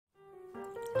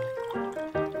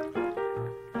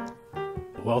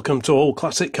Welcome to Old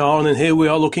Classic Car, and here we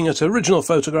are looking at original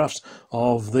photographs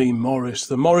of the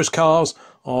Morris cars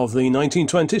of the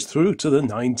 1920s through to the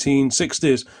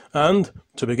 1960s. And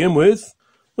to begin with,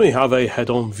 we have a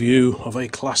head-on view of a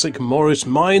classic Morris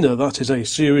Minor. That is a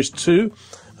Series 2.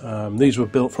 These were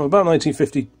built from about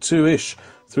 1952-ish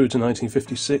through to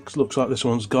 1956. Looks like this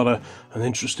one's got an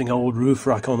interesting old roof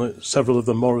rack on it. Several of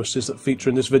the Morrises that feature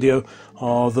in this video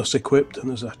are thus equipped, and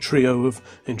there's a trio of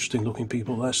interesting looking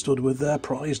people there stood with their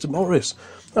prized Morris.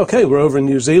 Okay, we're over in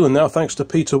New Zealand now, thanks to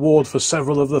Peter Ward for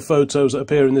several of the photos that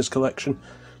appear in this collection.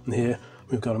 And here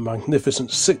we've got a magnificent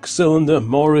 6-cylinder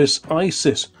Morris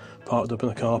Isis parked up in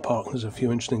a car park. There's a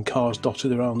few interesting cars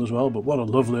dotted around as well, but what a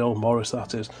lovely old Morris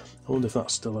that is. I wonder if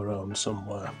that's still around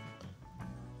somewhere.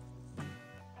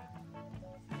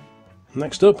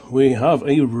 Next up, we have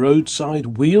a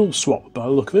roadside wheel swap by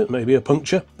the look of it, maybe a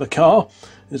puncture. The car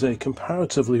is a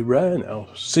comparatively rare now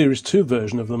Series 2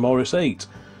 version of the Morris 8.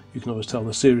 You can always tell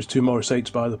the Series 2 Morris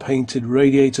 8s by the painted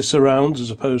radiator surrounds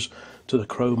as opposed to the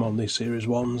chrome on the Series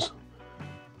 1s.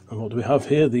 And what do we have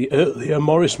here? The earlier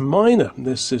Morris Minor.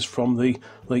 This is from the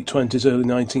late 20s, early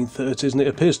 1930s, and it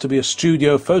appears to be a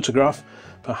studio photograph,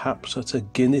 perhaps at a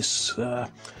Guinness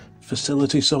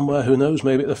facility somewhere, who knows,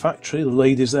 maybe at the factory. The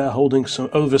ladies there holding some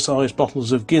oversized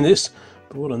bottles of Guinness,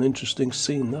 but what an interesting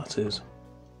scene that is.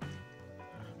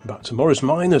 Back to Morris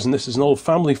Minors, and this is an old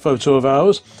family photo of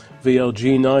ours,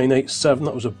 VLG 987.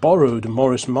 That was a borrowed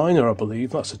Morris Minor, I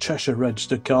believe. That's a Cheshire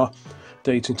registered car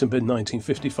dating to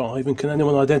mid-1955, and can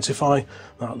anyone identify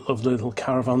that lovely little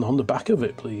caravan on the back of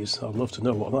it, please? I'd love to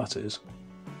know what that is.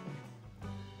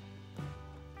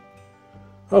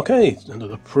 Okay,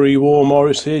 another pre-war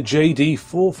Morris here,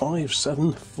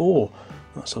 JD4574.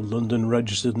 That's a London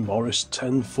registered Morris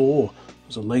 10-4.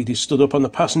 There's a lady stood up on the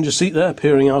passenger seat there,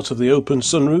 peering out of the open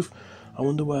sunroof. I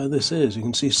wonder where this is. You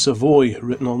can see Savoy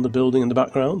written on the building in the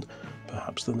background.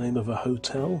 Perhaps the name of a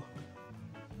hotel.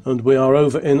 And we are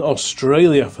over in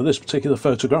Australia for this particular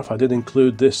photograph. I did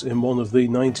include this in one of the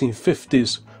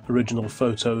 1950s original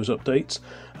photos updates,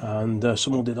 and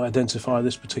someone did identify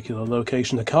this particular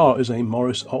location. The car is a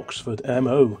Morris Oxford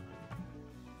MO.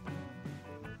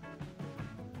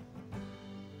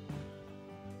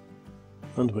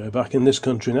 And we're back in this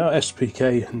country now,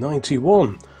 SPK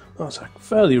 91. That's a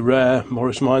fairly rare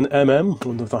Morris Minor MM,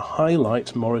 one of the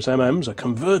highlight Morris MMs, a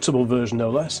convertible version no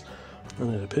less.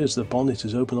 And it appears the bonnet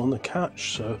is open on the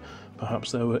catch, so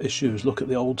perhaps there were issues. Look at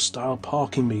the old style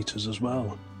parking meters as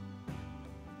well.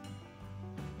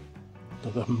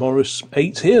 Another Morris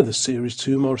 8 here, the Series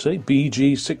 2 Morris 8,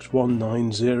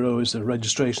 BG6190 is the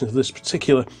registration of this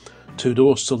particular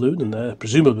two-door saloon, and there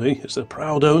presumably it's the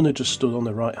proud owner just stood on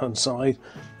the right hand side.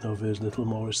 Over his little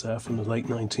Morris there from the late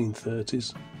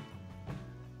 1930s.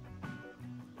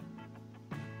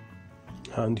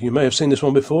 And you may have seen this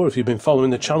one before if you've been following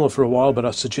the channel for a while, but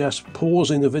I suggest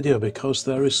pausing the video because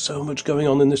there is so much going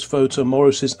on in this photo,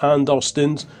 Morrises and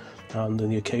Austins, and then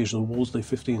the occasional Wolseley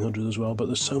 1500 as well, but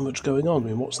there's so much going on. I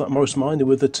mean, what's that Morris Minor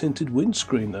with the tinted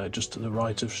windscreen there just to the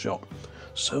right of shot?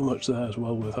 So much there as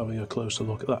well worth having a closer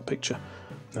look at that picture.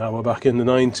 Now we're back in the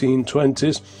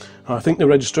 1920s. I think the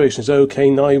registration is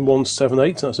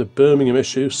OK9178, that's a Birmingham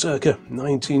issue, circa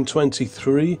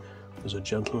 1923. There's a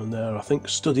gentleman there, I think,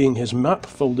 studying his map,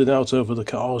 folded out over the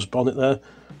car's bonnet there.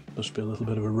 Must be a little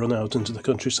bit of a run out into the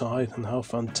countryside, and how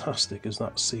fantastic is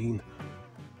that scene.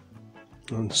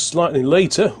 And slightly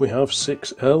later, we have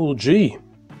 6LG,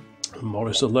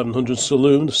 Morris 1100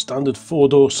 Saloon, standard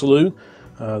 4-door saloon.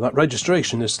 That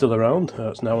registration is still around.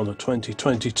 It's now on a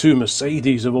 2022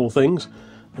 Mercedes of all things,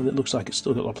 and it looks like it's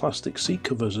still got the plastic seat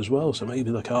covers as well, so maybe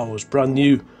the car was brand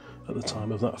new at the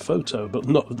time of that photo, but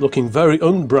not looking very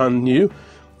unbrand new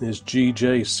is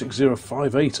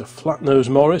GJ6058, a flat nose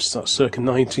Morris, that's circa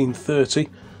 1930,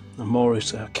 a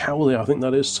Morris Cowley, I think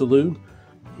that is, saloon,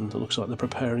 and it looks like they're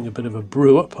preparing a bit of a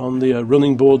brew up on the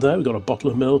running board there. We've got a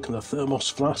bottle of milk and a thermos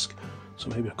flask, so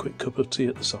maybe a quick cup of tea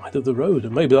at the side of the road,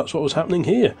 and maybe that's what was happening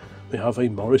here. We have a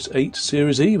Morris 8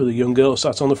 Series E with a young girl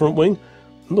sat on the front wing.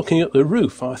 Looking at the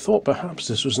roof, I thought perhaps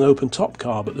this was an open top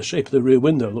car, but the shape of the rear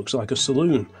window looks like a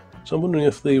saloon. So I'm wondering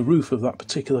if the roof of that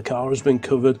particular car has been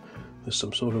covered with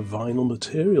some sort of vinyl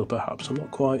material, perhaps. I'm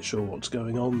not quite sure what's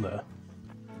going on there.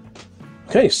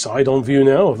 Okay, side-on view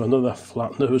now of another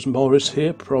flat-nosed Morris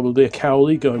here, probably a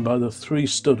Cowley, going by the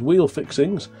 3-stud wheel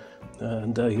fixings.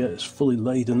 And yeah, it's fully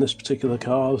laid in this particular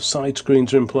car. The side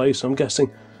screens are in place. I'm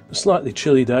guessing a slightly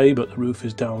chilly day, but the roof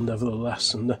is down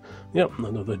nevertheless. And yep,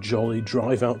 another jolly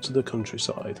drive out to the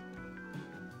countryside.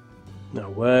 Now,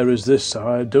 where is this?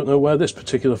 I don't know where this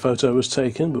particular photo was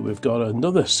taken, but we've got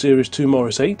another Series 2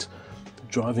 Morris 8,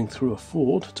 driving through a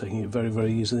ford, taking it very,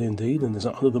 very easily indeed, and there's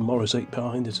another Morris 8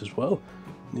 behind it as well.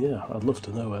 Yeah, I'd love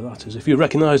to know where that is. If you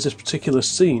recognise this particular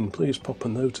scene, please pop a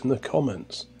note in the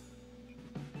comments.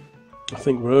 I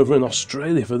think we're over in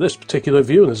Australia for this particular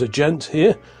view, and there's a gent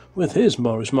here with his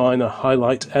Morris Minor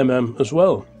Highlight MM as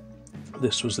well.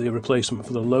 This was the replacement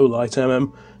for the Lowlight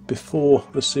MM before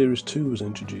the Series 2 was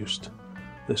introduced.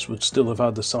 This would still have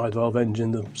had the side valve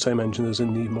engine, the same engine as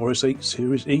in the Morris 8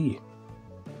 Series E.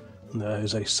 And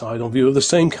there's a side-on view of the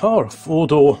same car, a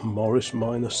 4-door Morris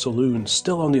Minor Saloon,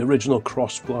 still on the original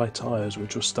cross-ply tyres,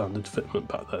 which were standard fitment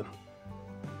back then.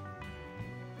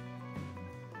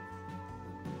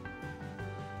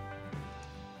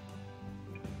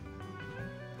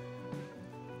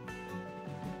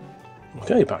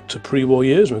 Okay, back to pre-war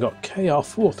years, we've got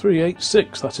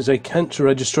KR4386, that is a Kent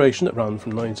registration that ran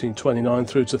from 1929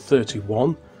 through to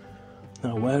 31.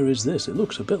 Now where is this? It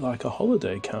looks a bit like a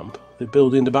holiday camp. The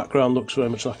building in the background looks very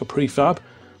much like a prefab,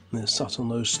 and it's sat on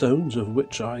those stones, of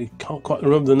which I can't quite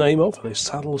remember the name of. Are they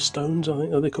saddle stones, I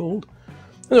think, are they called?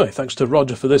 Anyway, thanks to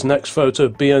Roger for this next photo,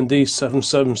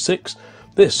 BND776.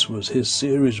 This was his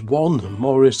Series 1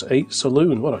 Morris 8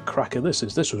 Saloon. What a cracker this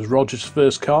is. This was Roger's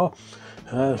first car.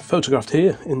 Photographed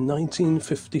here in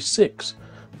 1956.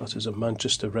 That is a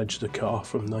Manchester registered car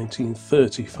from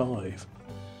 1935.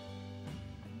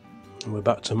 And we're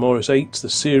back to Morris 8, the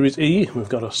Series E. We've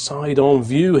got a side-on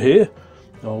view here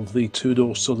of the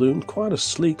 2-door saloon. Quite a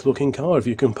sleek looking car if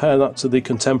you compare that to the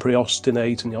contemporary Austin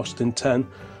 8 and the Austin 10.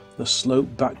 The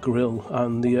slope back grille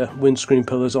and the windscreen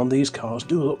pillars on these cars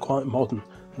do look quite modern,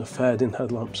 and the faired-in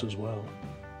headlamps as well.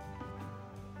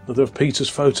 Another of Peter's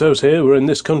photos here. We're in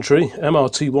this country.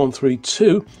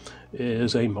 MRT132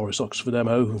 is a Morris Oxford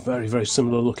MO, very, very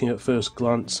similar looking at first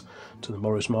glance to the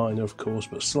Morris Minor, of course,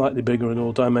 but slightly bigger in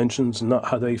all dimensions, and that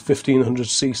had a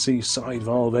 1500cc side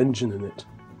valve engine in it.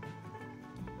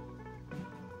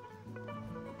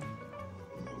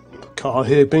 The car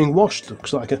here being washed,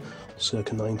 looks like a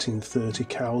circa 1930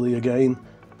 Cowley again.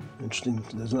 Interesting,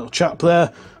 there's a little chap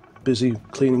there, busy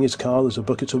cleaning his car. There's a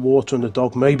bucket of water and a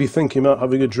dog maybe thinking about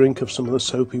having a drink of some of the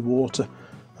soapy water.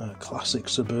 Classic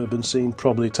suburban scene,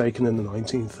 probably taken in the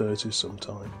 1930s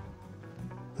sometime.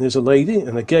 There's a lady,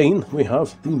 and again we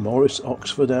have the Morris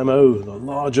Oxford MO, the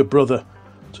larger brother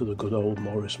to the good old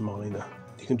Morris Minor.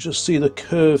 You can just see the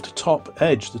curved top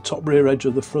edge, the top rear edge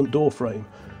of the front door frame.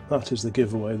 That is the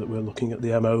giveaway that we're looking at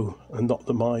the MO and not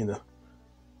the Minor.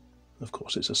 Of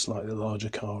course, it's a slightly larger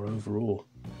car overall.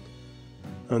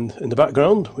 And in the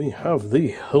background we have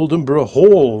the Hildenborough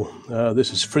Hall.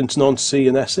 This is Frinton-on-Sea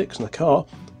in Essex, and the car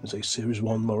is a Series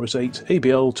 1 Morris 8.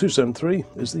 ABL 273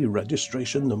 is the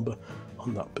registration number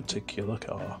on that particular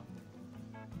car.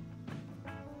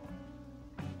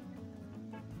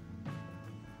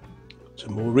 To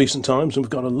more recent times, and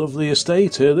we've got a lovely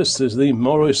estate here. This is the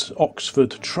Morris Oxford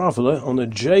Traveller on a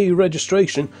J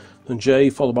registration, and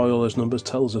J followed by all those numbers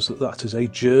tells us that that is a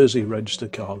Jersey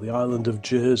registered car, the island of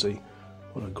Jersey.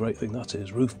 What a great thing that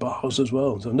is. Roof bars as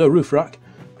well. So no roof rack,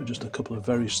 but just a couple of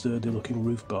very sturdy looking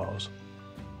roof bars.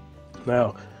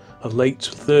 Now, a late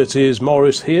 30s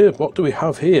Morris here. What do we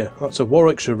have here? That's a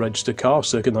Warwickshire registered car,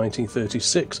 circa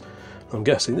 1936. I'm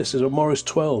guessing this is a Morris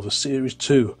 12, a Series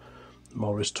 2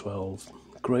 Morris 12.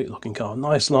 Great looking car.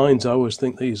 Nice lines, I always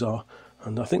think these are.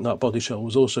 And I think that body shell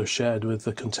was also shared with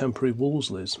the contemporary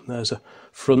Wolseleys. There's a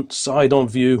front side-on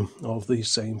view of the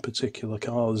same particular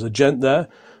car. There's a gent there,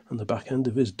 and the back end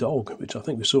of his dog, which I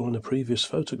think we saw in a previous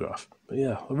photograph. But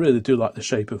yeah, I really do like the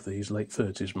shape of these late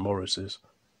 30s Morrises.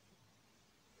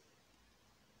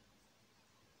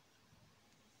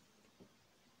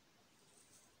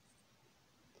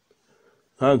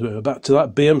 And we're back to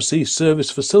that BMC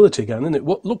service facility again, and it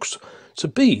what looks to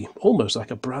be almost like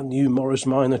a brand new Morris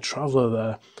Minor Traveller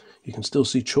there. You can still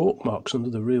see chalk marks under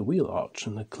the rear wheel arch,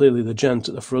 and clearly the gent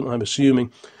at the front, I'm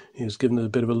assuming, is given it a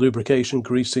bit of a lubrication,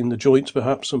 greasing the joints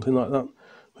perhaps, something like that.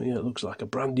 But yeah, it looks like a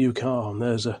brand new car. And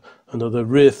there's another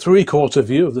rear three-quarter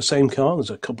view of the same car. There's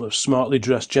a couple of smartly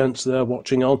dressed gents there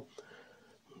watching on.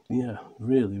 Yeah,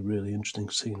 really, really interesting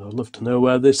scene. I'd love to know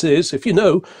where this is. If you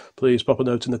know, please pop a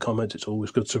note in the comments. It's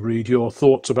always good to read your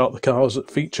thoughts about the cars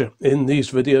that feature in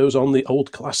these videos on the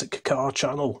Old Classic Car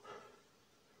channel.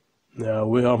 Now,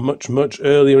 we are much, much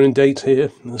earlier in date here.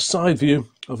 In the side view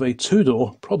of a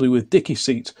two-door, probably with dicky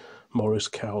seat, Morris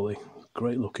Cowley.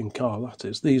 Great looking car, that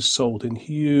is. These sold in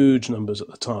huge numbers at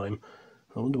the time.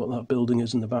 I wonder what that building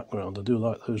is in the background. I do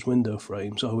like those window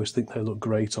frames. I always think they look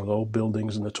great on old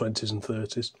buildings in the 20s and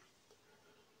 30s.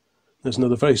 There's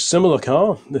another very similar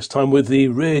car, this time with the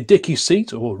rear dicky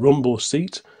seat, or rumble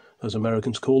seat, as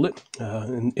Americans call it,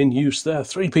 in use there.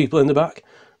 3 people in the back.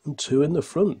 and 2 in the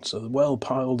front, so well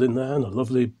piled in there, and a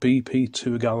lovely BP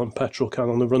 2-gallon petrol can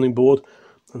on the running board,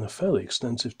 and a fairly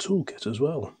extensive toolkit as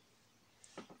well.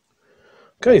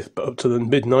 Okay, but up to the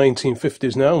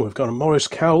mid-1950s now, we've got a Morris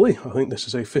Cowley. I think this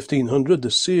is a 1500, the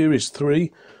Series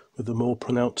 3, with the more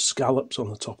pronounced scallops on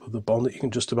the top of the bonnet. You can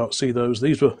just about see those.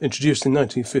 These were introduced in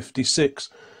 1956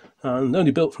 and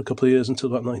only built for a couple of years until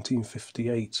about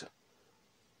 1958.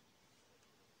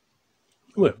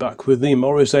 We're back with the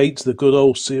Morris 8, the good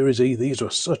old Series E. These were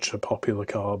such a popular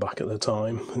car back at the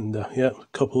time. And yeah, a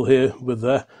couple here with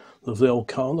their lovely old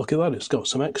car. Look at that, it's got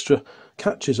some extra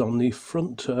catches on the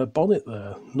front bonnet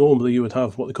there. Normally you would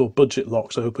have what they call budget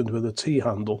locks opened with a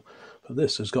T-handle, but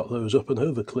this has got those up and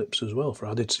over clips as well for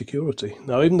added security.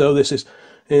 Now, even though this is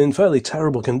in fairly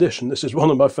terrible condition, this is one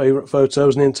of my favourite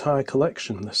photos in the entire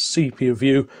collection. The sepia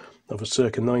view of a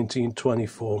circa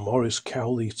 1924 Morris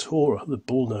Cowley Tourer, the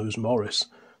Bullnose Morris.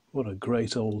 What a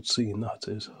great old scene that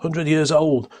is. 100 years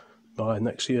old by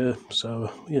next year,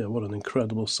 so yeah, what an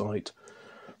incredible sight.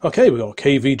 Okay, we've got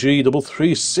KVG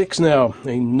 336 now,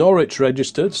 a Norwich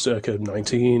registered, circa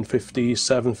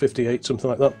 1957, 58,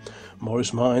 something like that.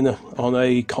 Morris Minor on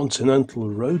a continental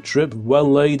road trip,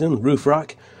 well laden, roof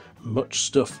rack, much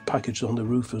stuff packaged on the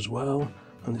roof as well,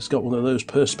 and it's got one of those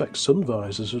Perspex sun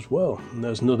visors as well. And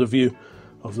there's another view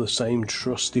of the same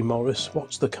trusty Morris.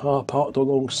 What's the car parked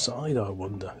alongside, I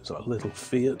wonder? Is that a little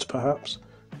Fiat perhaps?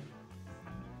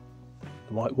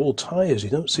 White wall tyres, you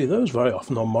don't see those very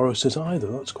often on Morrises either.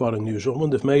 That's quite unusual. I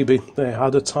wonder if maybe they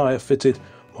had a tyre fitted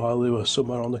while they were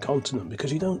somewhere on the continent,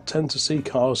 because you don't tend to see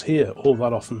cars here all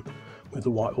that often with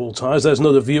the white wall tyres. There's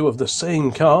another view of the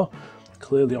same car,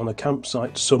 clearly on a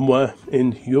campsite somewhere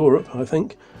in Europe, I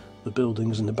think. The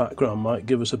buildings in the background might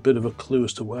give us a bit of a clue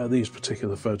as to where these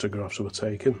particular photographs were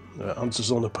taken.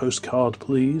 Answers on a postcard,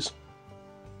 please.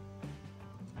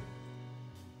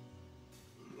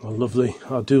 Oh, lovely.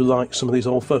 I do like some of these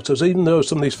old photos. Even though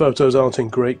some of these photos aren't in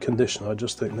great condition, I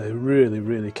just think they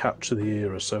really capture the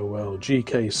era so well.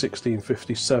 GK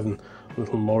 1657,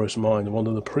 little Morris Minor, one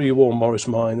of the pre-war Morris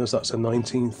Minors. That's a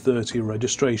 1930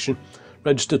 registration,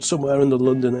 registered somewhere in the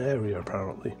London area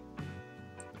apparently.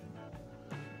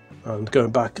 And going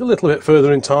back a little bit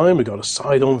further in time, we've got a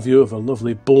side-on view of a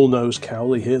lovely Bullnose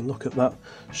Cowley here. Look at that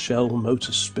Shell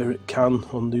Motor Spirit can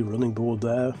on the running board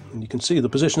there. And you can see the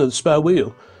position of the spare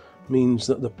wheel means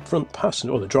that the front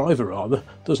passenger, or the driver rather,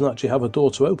 doesn't actually have a door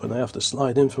to open. They have to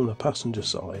slide in from the passenger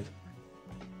side.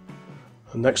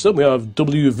 And next up we have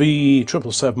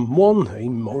WV7771, a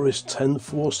Morris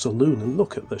 10.4 saloon. And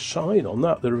look at the shine on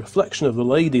that, the reflection of the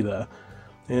lady there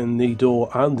in the door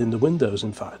and in the windows.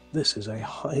 In fact, this is a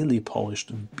highly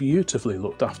polished, beautifully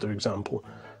looked after example.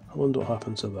 I wonder what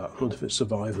happened to that. I wonder if it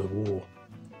survived the war.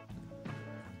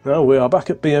 Now we are back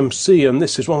at BMC, and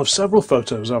this is one of several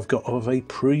photos I've got of a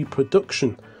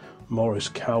pre-production Morris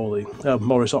Cowley,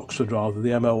 Morris Oxford rather,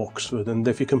 the MO Oxford. And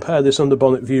if you compare this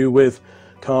underbonnet view with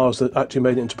cars that actually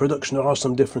made it into production, there are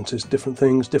some differences, different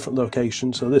things, different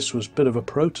locations. So this was a bit of a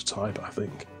prototype, I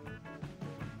think.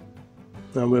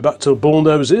 And we're back to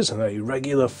Bullnoses and a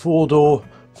regular 4-door,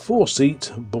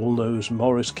 4-seat Bullnose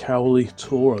Morris Cowley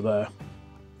Tourer there.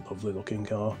 Lovely looking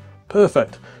car.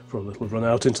 Perfect for a little run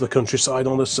out into the countryside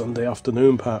on a Sunday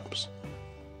afternoon perhaps.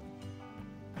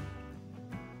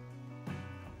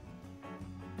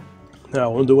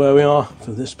 Now I wonder where we are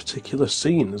for this particular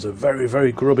scene. There's a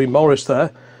very grubby Morris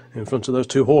there in front of those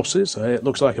two horses. It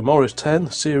looks like a Morris 10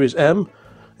 Series M.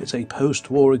 It's a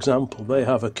post-war example. They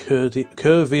have a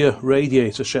curvier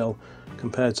radiator shell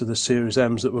compared to the Series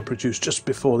M's that were produced just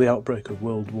before the outbreak of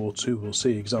World War II. We'll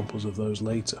see examples of those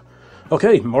later.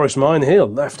 Okay, Morris Minor here,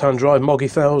 left-hand drive Moggy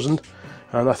 1000,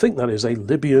 and I think that is a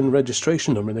Libyan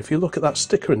registration number. And if you look at that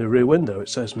sticker in the rear window, it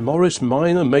says Morris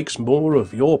Minor makes more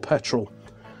of your petrol.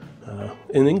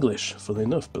 In English, funnily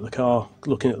enough, but the car,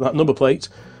 looking at that number plate,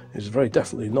 is very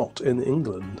definitely not in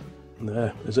England.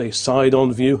 There is a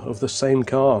side-on view of the same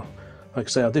car. Like I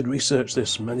say, I did research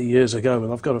this many years ago,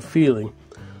 and I've got a feeling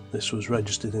this was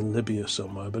registered in Libya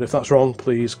somewhere. But if that's wrong,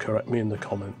 please correct me in the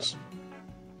comments.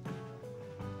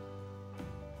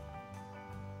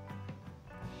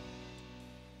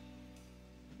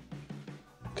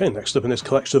 Okay, next up in this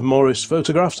collection of Morris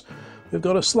photographs, we've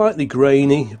got a slightly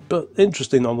grainy, but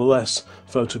interesting nonetheless,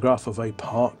 photograph of a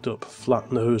parked up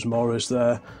flat-nosed Morris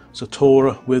there. It's a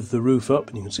Tourer with the roof up,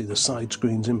 and you can see the side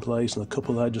screens in place, and a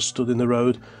couple there just stood in the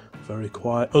road. Very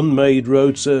quiet, unmade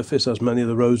road surface, as many of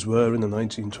the roads were in the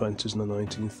 1920s and the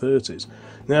 1930s.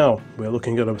 Now, we're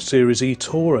looking at a Series E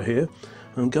Tourer here,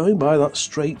 And going by that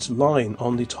straight line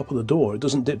on the top of the door, it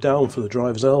doesn't dip down for the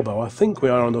driver's elbow. I think we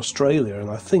are in Australia, and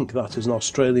I think that is an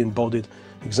Australian bodied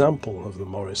example of the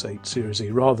Morris 8 Series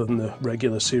E, rather than the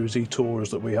regular Series E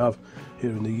Tourers that we have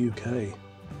here in the UK.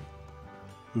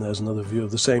 And there's another view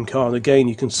of the same car, and again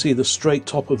you can see the straight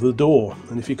top of the door,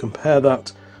 and if you compare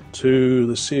that to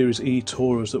the Series E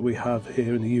Tourers that we have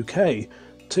here in the UK,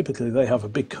 typically they have a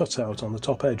big cutout on the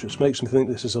top edge, which makes me think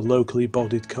this is a locally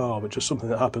bodied car, which is something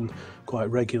that happened quite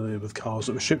regularly with cars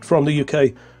that were shipped from the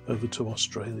UK over to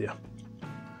Australia.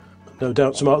 No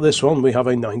doubts about this one. We have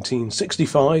a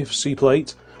 1965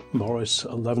 C-plate Morris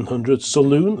 1100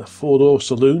 saloon, a four-door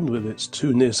saloon with its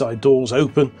two near side doors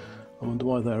open. I wonder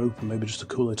why they're open, maybe just to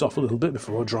cool it off a little bit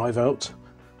before I drive out.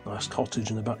 Nice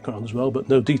cottage in the background as well, but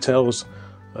no details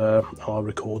are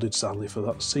recorded, sadly, for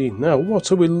that scene. Now,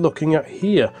 what are we looking at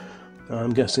here?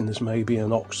 I'm guessing this may be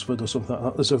an Oxford or something like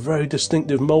that. There's a very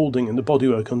distinctive moulding in the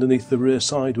bodywork underneath the rear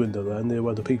side window there, near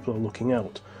where the people are looking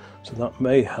out. So that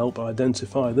may help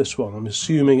identify this one. I'm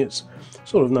assuming it's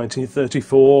sort of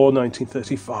 1934,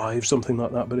 1935, something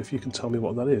like that, but if you can tell me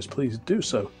what that is, please do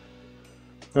so.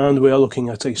 And we are looking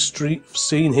at a street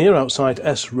scene here outside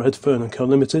S. Redfern & Co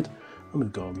Limited. And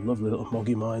we've got a lovely little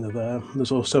Moggy Minor there.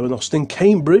 There's also an Austin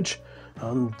Cambridge,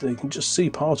 and you can just see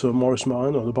part of a Morris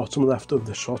Minor on the bottom left of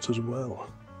the shot as well.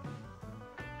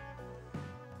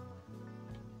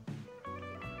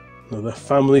 Another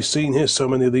family scene here. So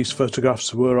many of these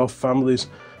photographs were of families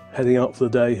heading out for the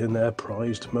day in their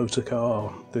prized motor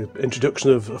car. The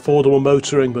introduction of affordable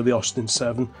motoring by the Austin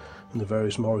 7 and the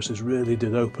various Morrises really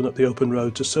did open up the open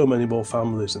road to so many more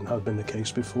families than had been the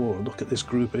case before. Look at this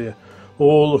group here,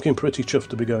 all looking pretty chuffed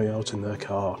to be going out in their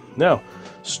car. Now,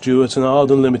 Stewart and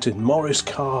Arden Limited, Morris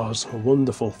Cars, a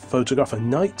wonderful photograph, a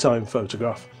nighttime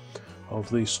photograph of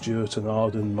the Stewart and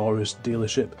Arden Morris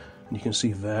dealership. And you can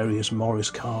see various Morris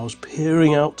cars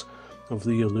peering out of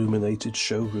the illuminated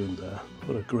showroom there.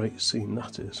 What a great scene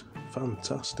that is.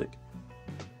 Fantastic.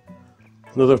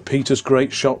 Another of Peter's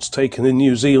great shots taken in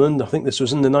New Zealand. I think this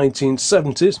was in the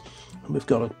 1970s. And we've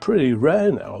got a pretty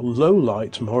rare now,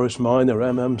 low-light Morris Minor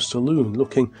MM Saloon,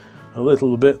 looking a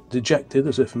little bit dejected,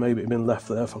 as if maybe it had been left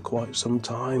there for quite some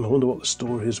time. I wonder what the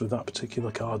story is with that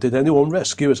particular car. Did anyone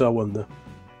rescue it, I wonder?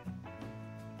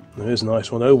 Here's a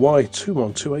nice one,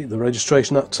 OY2128, the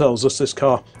registration. That tells us this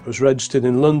car was registered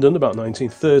in London about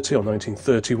 1930 or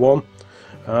 1931.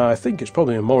 I think it's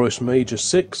probably a Morris Major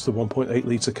 6, the 1.8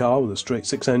 litre car with a straight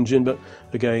 6 engine, but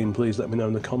again, please let me know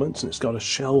in the comments. And it's got a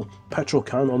Shell petrol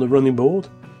can on the running board.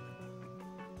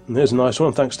 And here's a nice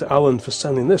one, thanks to Alan for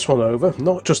sending this one over.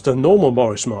 Not just a normal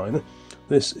Morris Minor,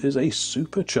 this is a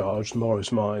supercharged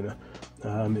Morris Minor.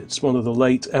 It's one of the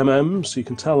late MMs, so you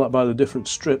can tell that by the different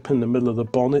strip in the middle of the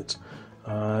bonnet.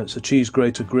 It's a cheese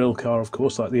grater grill car, of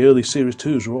course, like the early Series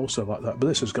 2s were also like that, but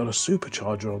this has got a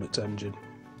supercharger on its engine.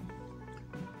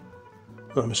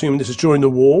 I'm assuming this is during the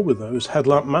war, with those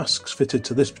headlamp masks fitted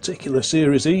to this particular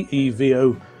Series E,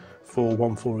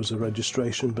 EVO414 as a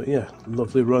registration, but yeah,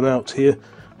 lovely run out here,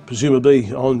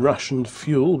 presumably on rationed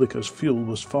fuel, because fuel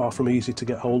was far from easy to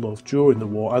get hold of during the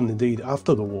war, and indeed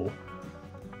after the war.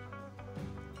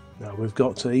 Now we've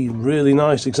got a really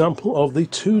nice example of the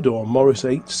two-door Morris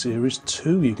 8 Series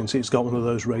 2. You can see it's got one of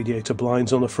those radiator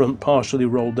blinds on the front, partially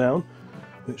rolled down,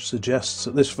 which suggests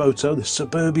that this photo, this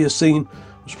suburbia scene,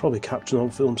 was probably captured on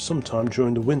film sometime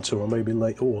during the winter or maybe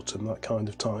late autumn, that kind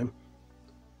of time.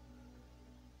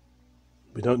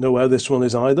 We don't know where this one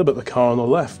is either, but the car on the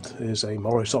left is a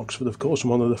Morris Oxford, of course,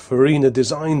 one of the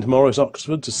Farina-designed Morris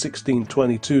Oxfords, a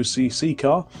 1622cc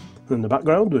car. And in the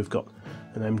background we've got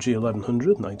an MG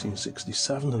 1100,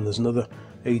 1967, and there's another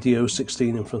ADO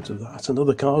 16 in front of that, and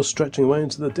other cars stretching away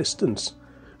into the distance.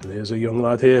 And there's a young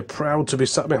lad here, proud to be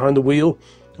sat behind the wheel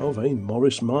of a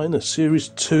Morris Minor Series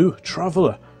 2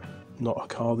 Traveller. Not a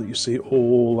car that you see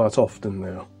all that often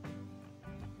now.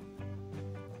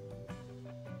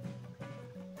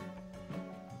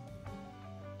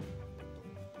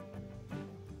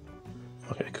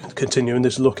 Okay, continuing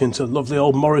this look into lovely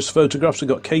old Morris photographs, we've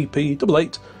got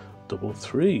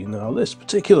KP8883. Now this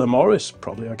particular Morris,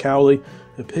 probably a Cowley,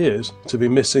 appears to be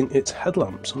missing its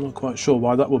headlamps. I'm not quite sure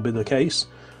why that would be the case.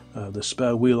 The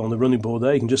spare wheel on the running board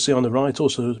there, you can just see on the right,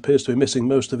 also appears to be missing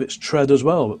most of its tread as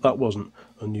well, but that wasn't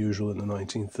unusual in the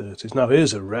 1930s. Now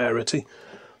here's a rarity,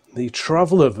 the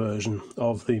Traveller version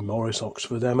of the Morris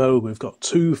Oxford MO. We've got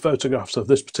two photographs of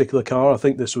this particular car. I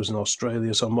think this was in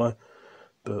Australia somewhere,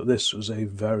 but this was a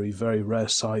very, very rare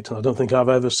sight, and I don't think I've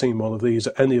ever seen one of these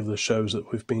at any of the shows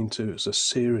that we've been to. It's a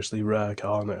seriously rare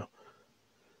car now.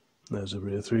 There's a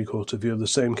rear three-quarter view of the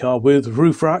same car with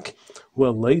roof rack,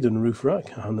 well-laden roof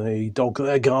rack, and a dog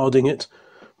there guarding it.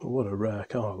 What a rare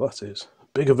car that is.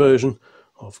 Bigger version,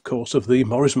 of course, of the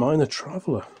Morris Minor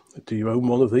Traveller. Do you own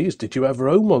one of these? Did you ever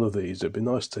own one of these? It'd be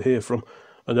nice to hear from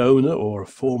an owner or a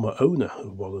former owner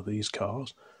of one of these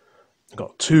cars. I've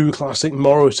got two classic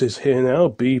Morrises here now,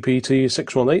 BPT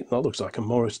 618, that looks like a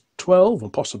Morris 12,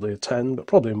 and possibly a 10, but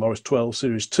probably a Morris 12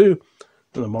 Series 2,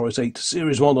 and a Morris 8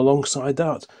 Series 1 alongside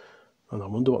that. And I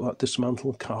wonder what that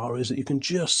dismantled car is that you can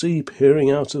just see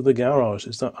peering out of the garage.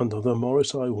 Is that another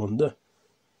Morris, I wonder?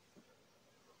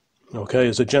 Okay,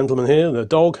 there's a gentleman here, the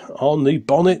dog, on the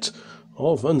bonnet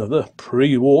of another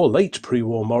pre-war, late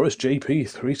pre-war Morris JP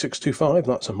 3625.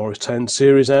 That's a Morris 10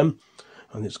 Series M.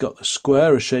 And it's got the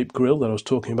square-shaped grille that I was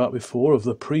talking about before of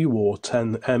the pre-war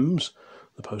 10Ms.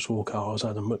 The post-war cars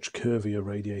had a much curvier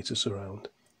radiator surround.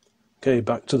 Okay,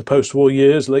 back to the post-war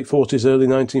years, late 40s, early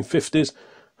 1950s.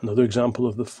 Another example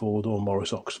of the four-door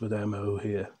Morris Oxford MO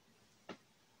here.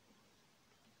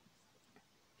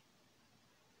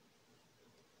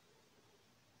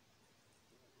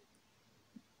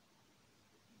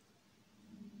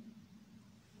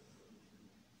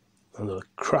 Another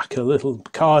cracker little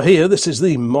car here. This is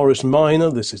the Morris Minor.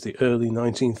 This is the early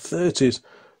 1930s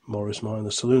Morris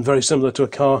Minor saloon. Very similar to a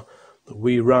car that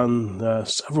we ran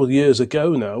several years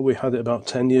ago now. We had it about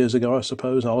 10 years ago, I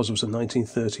suppose. Ours was in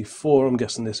 1934. I'm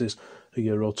guessing this is a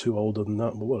year or two older than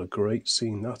that, but what a great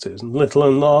scene that is. And little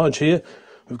and large here.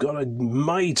 We've got a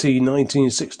mighty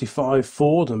 1965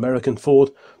 Ford, American Ford,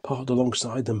 parked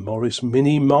alongside the Morris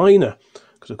Mini Minor.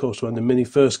 Because, of course, when the Mini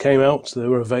first came out, they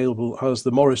were available as the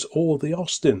Morris or the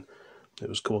Austin. It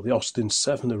was called the Austin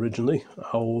 7 originally,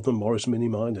 or the Morris Mini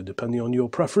Minor, depending on your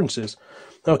preferences.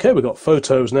 Okay, we've got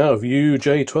photos now of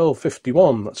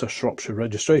UJ1251. That's a Shropshire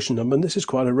registration number, and this is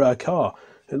quite a rare car.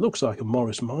 It looks like a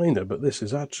Morris Minor, but this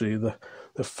is actually the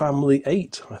Family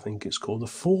 8, I think it's called, the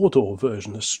four-door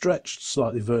version, a stretched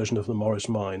slightly version of the Morris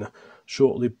Minor,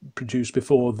 shortly produced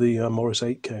before the Morris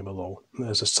 8 came along.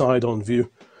 There's a side-on view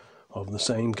of the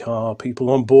same car, people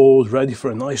on board, ready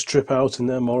for a nice trip out in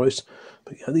their Morris.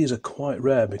 But yeah, these are quite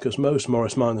rare because most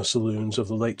Morris Minor saloons of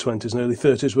the late 20s and early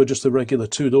 30s were just the regular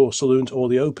two-door saloons or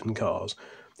the open cars.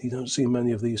 You don't see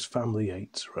many of these Family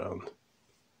 8s around.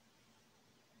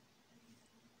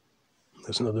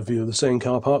 There's another view of the same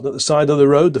car parked at the side of the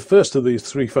road. The first of these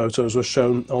three photos was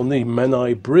shown on the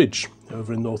Menai Bridge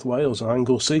over in North Wales,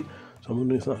 Anglesey. So I'm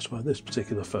wondering if that's where this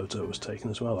particular photo was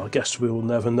taken as well. I guess we will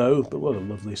never know, but what a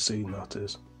lovely scene that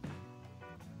is.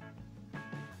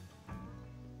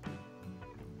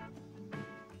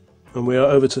 And we are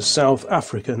over to South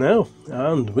Africa now,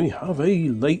 and we have a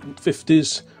late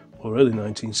 50s or early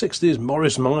 1960s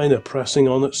Morris Minor pressing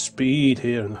on at speed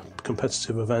here in a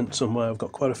competitive event somewhere. I've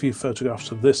got quite a few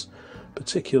photographs of this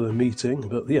particular meeting,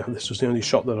 but yeah, this was the only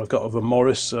shot that I've got of a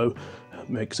Morris, so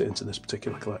makes it into this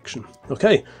particular collection.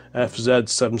 Okay,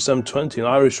 FZ7720, an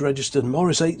Irish registered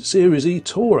Morris 8 Series E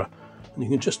Tourer, and you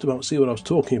can just about see what I was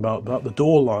talking about the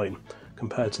door line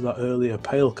compared to that earlier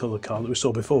pale colour car that we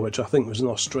saw before, which I think was in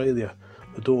Australia.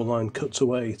 The door line cuts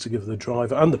away to give the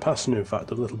driver and the passenger, in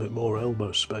fact, a little bit more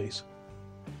elbow space.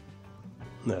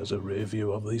 There's a rear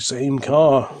view of the same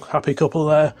car. Happy couple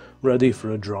there, ready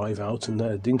for a drive out in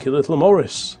their dinky little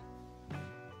Morris.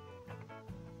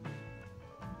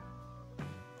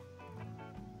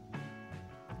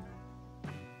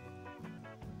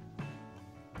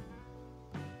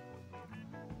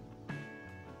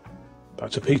 Back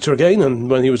to Peter again, and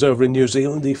when he was over in New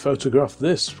Zealand he photographed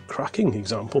this cracking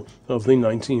example of the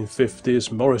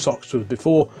 1950s Morris Oxford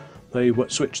before they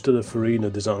switched to the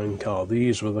Farina design car.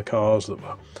 These were the cars that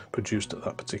were produced at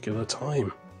that particular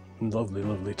time. Lovely,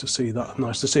 lovely to see that.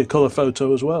 Nice to see a colour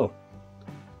photo as well.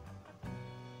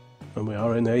 And we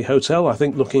are in a hotel, I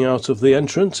think, looking out of the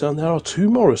entrance, and there are two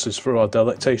Morrises for our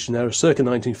delectation. There are circa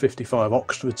 1955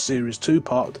 Oxford Series 2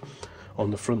 parked on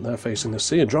the front there facing the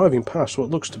sea, and driving past what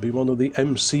looks to be one of the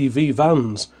MCV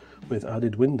vans with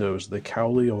added windows, the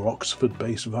Cowley or Oxford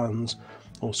based vans,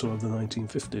 also of the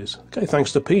 1950s. Okay,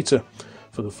 thanks to Peter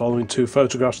for the following two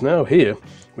photographs. Now here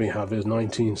we have his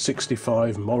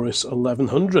 1965 Morris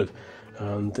 1100,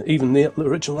 and even the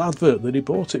original advert that he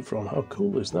bought it from. How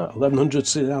cool is that? 1100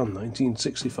 sedan,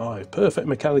 1965, perfect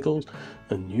mechanicals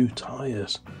and new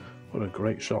tyres. What a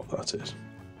great shot that is.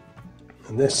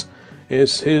 And this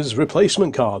is his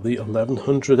replacement car, the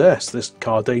 1100S. This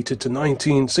car dated to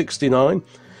 1969.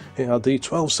 It had the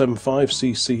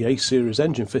 1275cc A-Series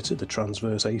engine fitted, the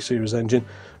transverse A-Series engine,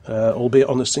 albeit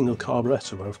on a single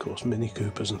carburettor, where of course Mini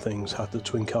Coopers and things had the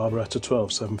twin carburettor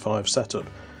 1275 setup,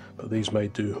 but these may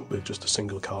do with just a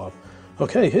single carb.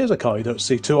 Okay, here's a car you don't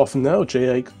see too often now,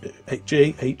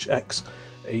 JHX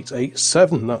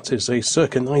 887. That is a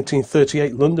circa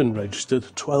 1938 London registered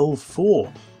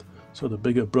 12.4. So the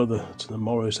bigger brother to the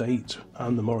Morris 8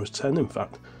 and the Morris 10 in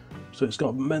fact. So it's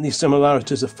got many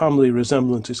similarities, the family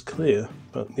resemblance is clear,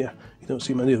 but yeah, you don't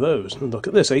see many of those. And look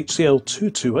at this, HCL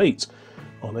 228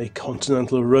 on a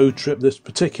continental road trip, this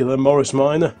particular Morris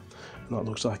Minor. And that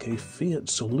looks like a Fiat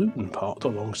Saloon parked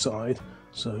alongside.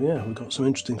 So yeah, we've got some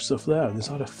interesting stuff there. And is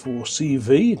that a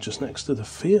 4CV just next to the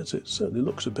Fiat? It certainly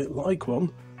looks a bit like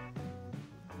one.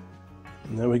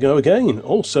 And there we go again.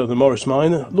 Also the Morris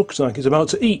Minor looks like it's about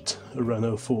to eat a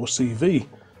Renault 4CV.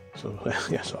 So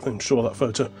yes, I'm sure that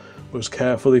photo was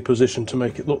carefully positioned to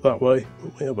make it look that way.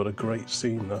 But yeah, what a great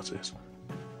scene that is.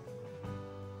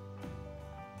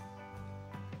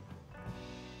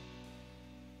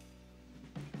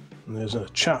 And there's a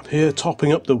chap here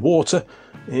topping up the water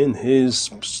in his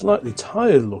slightly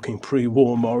tired looking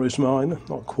pre-war Morris Minor.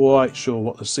 Not quite sure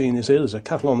what the scene is here. There's a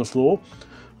kettle on the floor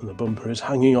and the bumper is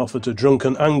hanging off at a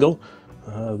drunken angle.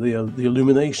 The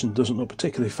illumination doesn't look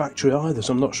particularly factory either,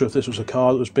 so I'm not sure if this was a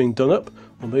car that was being done up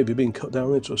or maybe being cut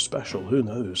down into a special, who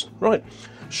knows. Right,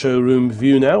 showroom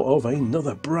view now of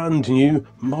another brand new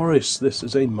Morris. This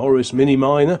is a Morris Mini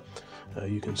Minor.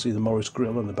 You can see the Morris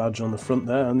grille and the badge on the front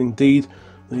there, and indeed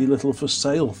the little for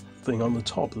sale thing on the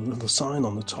top, the little sign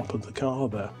on the top of the car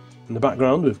there. In the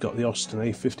background we've got the Austin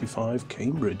A55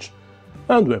 Cambridge.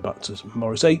 And we're back to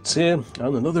Morris 8s here,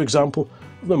 and another example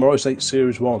of the Morris 8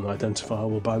 Series 1,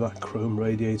 identifiable by that chrome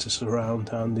radiator surround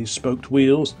and these spoked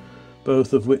wheels,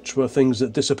 both of which were things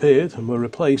that disappeared and were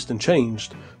replaced and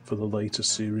changed for the later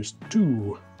Series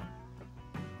 2.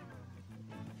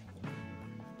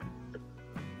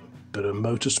 Bit of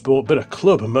motorsport, bit of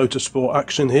club motorsport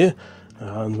action here.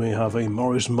 And we have a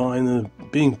Morris Minor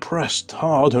being pressed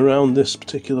hard around this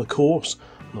particular course.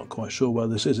 I'm not quite sure where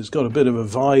this is. It's got a bit of a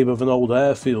vibe of an old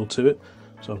airfield to it.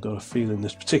 So I've got a feeling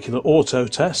this particular auto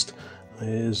test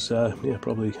is yeah,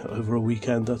 probably over a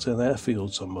weekend at an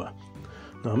airfield somewhere.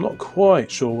 Now I'm not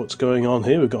quite sure what's going on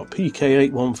here. We've got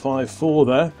PK8154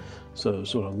 there. So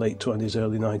sort of late 20s,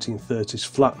 early 1930s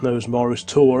flat-nosed Morris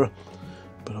Tourer.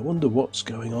 But I wonder what's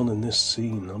going on in this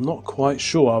scene. I'm not quite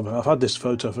sure. I've had this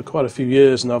photo for quite a few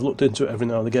years and I've looked into it every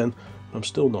now and again. I'm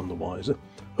still none the wiser.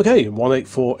 Okay,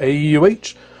 184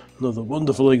 AUH, another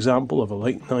wonderful example of a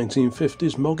late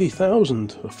 1950s Moggy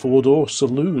 1000, a four-door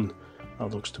saloon.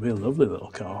 That looks to be a lovely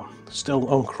little car. Still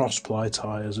on cross-ply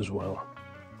tyres as well.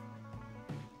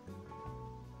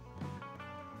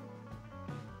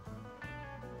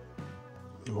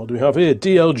 What do we have here?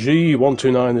 DLG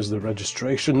 129 is the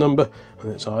registration number,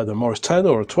 and it's either Morris 10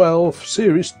 or a 12.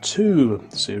 Series 2.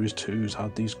 Series 2s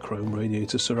had these chrome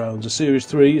radiator surrounds. The Series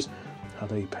 3s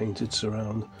had a painted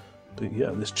surround. But yeah,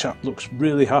 this chap looks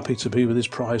really happy to be with his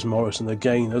prize Morris, and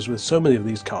again, as with so many of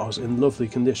these cars, in lovely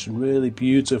condition, really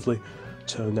beautifully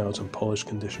turned out and polished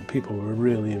condition. People were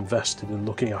really invested in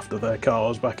looking after their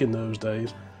cars back in those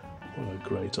days. What a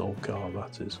great old car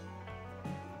that is.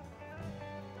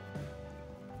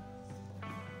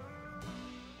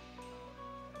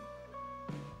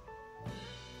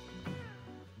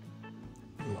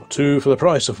 Two for the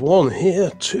price of one.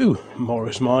 Here, two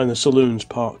Morris Minor saloons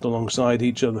parked alongside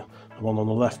each other. The one on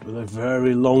the left with a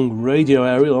very long radio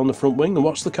aerial on the front wing. And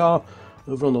what's the car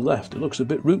over on the left? It looks a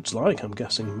bit Roots-like. I'm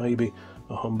guessing maybe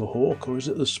a Humber Hawk, or is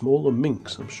it the smaller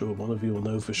Minx? I'm sure one of you will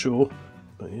know for sure.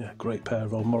 But yeah, great pair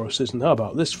of old Morrises. And how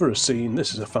about this for a scene?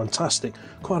 This is a fantastic,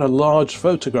 quite a large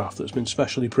photograph that's been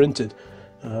specially printed.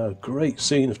 Great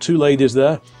scene of two ladies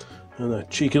there. And a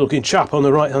cheeky looking chap on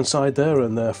the right hand side there,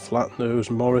 and their flat nosed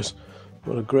Morris.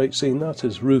 What a great scene that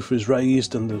is. Roof is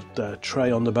raised and the tray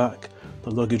on the back.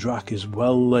 The luggage rack is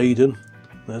well laden.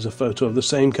 There's a photo of the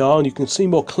same car, and you can see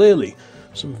more clearly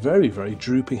some very, very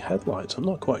drooping headlights. I'm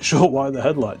not quite sure why the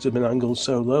headlights have been angled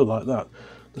so low like that.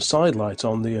 The side light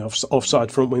on the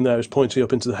offside front wing there is pointing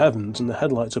up into the heavens, and the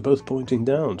headlights are both pointing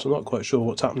down, so I'm not quite sure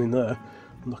what's happening there.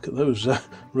 And look at those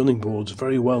running boards,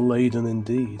 very well laden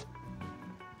indeed.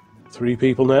 Three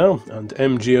people now, and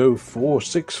MGO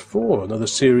 464, another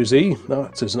Series E.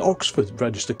 That is an Oxford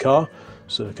registered car,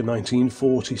 circa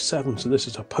 1947. So this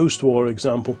is a post-war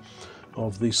example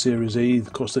of the Series E.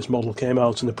 Of course, this model came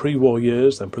out in the pre-war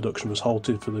years, then production was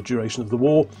halted for the duration of the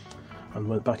war, and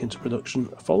went back into production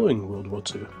following World War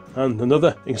II. And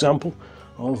another example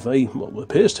of a, what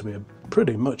appears to be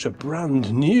pretty much a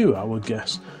brand new, I would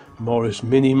guess, Morris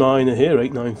Mini Minor here,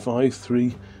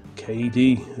 8953.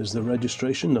 KD is the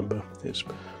registration number. It's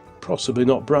possibly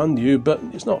not brand new, but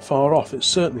it's not far off. It's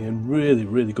certainly in really,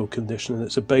 really good condition, and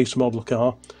it's a base model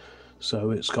car.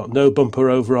 So it's got no bumper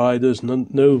overriders,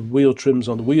 no wheel trims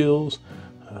on the wheels.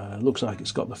 Looks like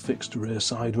it's got the fixed rear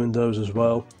side windows as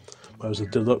well. whereas the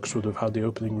Deluxe would have had the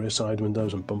opening rear side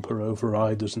windows and bumper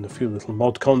overriders and a few little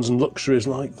mod cons and luxuries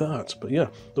like that. But yeah,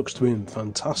 looks to be in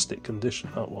fantastic condition,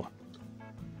 that one.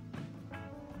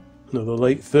 Another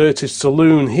late 30s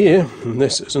saloon here, and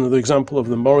this is another example of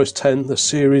the Morris 10, the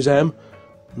Series M,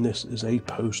 and this is a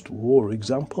post-war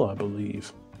example, I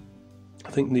believe.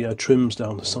 I think the trims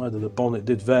down the side of the bonnet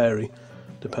did vary,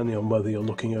 depending on whether you're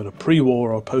looking at a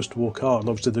pre-war or post-war car, and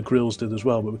obviously the grills did as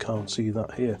well, but we can't see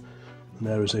that here. And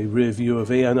there is a rear view of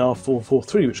ENR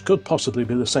 443, which could possibly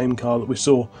be the same car that we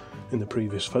saw in the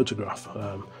previous photograph.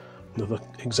 Another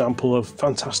example of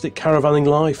fantastic caravanning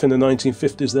life in the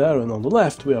 1950s there, and on the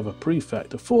left we have a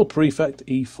Prefect, a Ford Prefect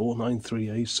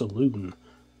E493A saloon.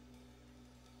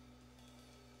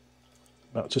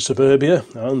 Back to suburbia,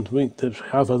 and we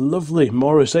have a lovely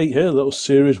Morris 8 here, a little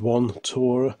Series 1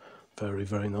 Tourer. Very,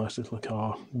 very nice little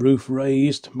car. Roof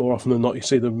raised. More often than not you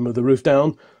see them with the roof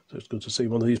down, so it's good to see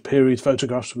one of these period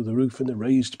photographs with the roof in a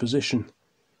raised position.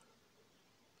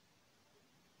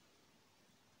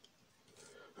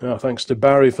 Now, thanks to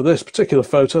Barry for this particular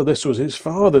photo. This was his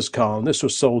father's car, and this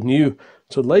was sold new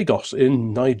to Lagos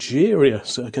in Nigeria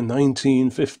circa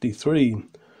 1953.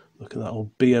 Look at that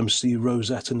old BMC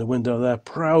rosette in the window there,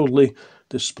 proudly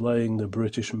displaying the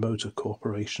British Motor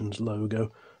Corporation's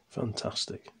logo.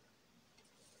 Fantastic.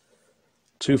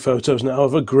 Two photos now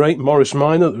of a great Morris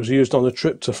Minor that was used on a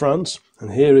trip to France,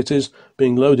 and here it is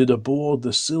being loaded aboard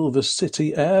the Silver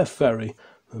City Air Ferry,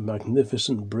 the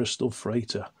magnificent Bristol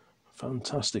freighter.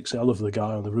 Fantastic. See, I love the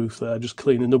guy on the roof there, just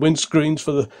cleaning the windscreens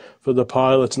for the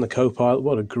pilot and the co-pilot.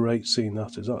 What a great scene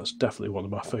that is. That's definitely one of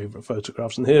my favourite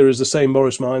photographs. And here is the same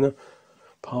Morris Minor,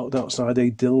 parked outside a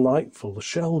delightful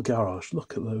Shell garage.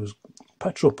 Look at those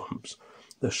petrol pumps.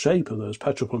 The shape of those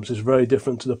petrol pumps is very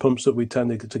different to the pumps that we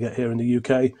tended to get here in the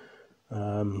UK.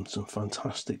 Some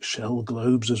fantastic Shell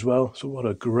globes as well. So what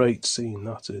a great scene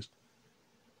that is.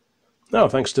 Now,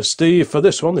 thanks to Steve for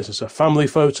this one. This is a family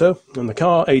photo, and the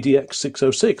car ADX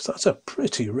 606. That's a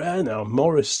pretty rare now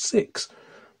Morris 6.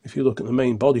 If you look at the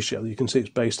main body shell, you can see it's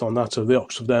based on that of the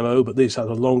Oxford MO, but these had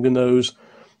a longer nose,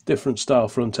 different style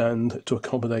front end to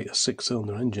accommodate a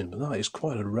 6-cylinder engine. But that is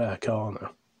quite a rare car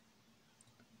now.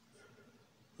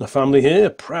 The family here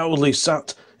proudly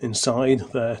sat inside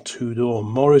their two-door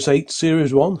Morris 8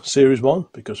 Series 1,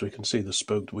 because we can see the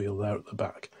spoked wheel there at the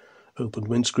back. Open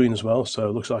windscreen as well, so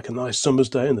it looks like a nice summer's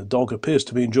day, and the dog appears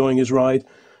to be enjoying his ride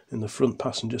in the front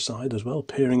passenger side as well,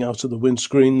 peering out of the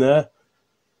windscreen there.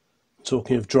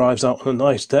 Talking of drives out on a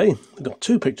nice day, we've got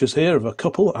two pictures here of a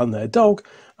couple and their dog,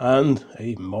 and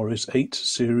a Morris 8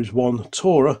 Series 1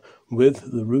 Tourer with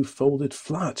the roof folded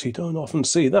flat. You don't often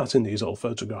see that in these old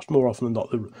photographs. More often than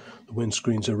not, the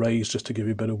windscreens are raised just to give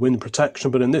you a bit of wind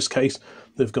protection, but in this case,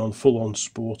 they've gone full-on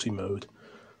sporty mode.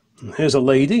 And here's a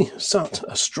lady sat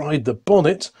astride the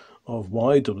bonnet of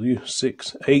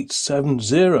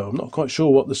YW6870. I'm not quite sure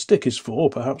what the stick is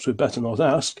for, perhaps we'd better not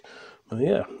ask. But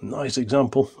yeah, nice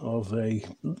example of a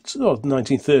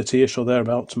 1930-ish or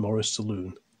thereabouts Morris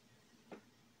saloon.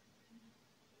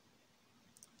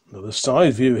 Another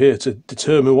side view here to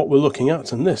determine what we're looking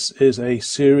at, and this is a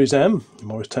Series M,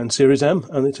 Morris 10 Series M,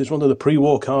 and it is one of the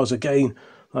pre-war cars again.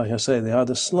 Like I say, they had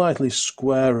a slightly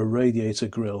squarer radiator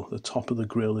grille. The top of the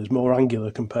grille is more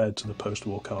angular compared to the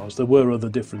post-war cars. There were other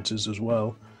differences as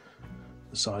well.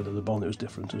 The side of the bonnet was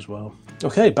different as well.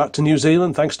 Okay, back to New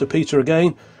Zealand, thanks to Peter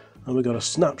again. And we've got a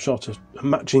snapshot of a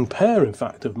matching pair, in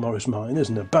fact, of Morris Minors.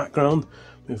 In the background,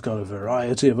 we've got a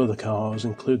variety of other cars,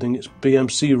 including its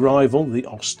BMC rival, the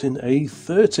Austin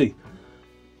A30.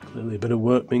 Clearly a bit of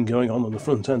work being going on the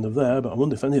front end of there, but I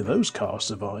wonder if any of those cars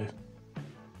survive.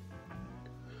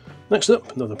 Next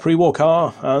up, another pre-war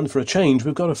car, and for a change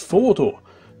we've got a four-door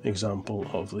example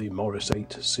of the Morris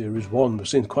 8 Series 1. We've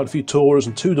seen quite a few Tourers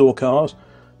and two-door cars,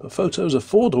 but photos of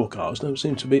four-door cars don't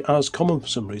seem to be as common for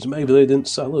some reason. Maybe they didn't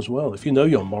sell as well. If you know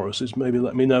your Morrises, maybe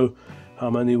let me know how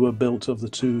many were built of the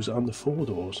twos and the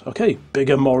four-doors. Okay,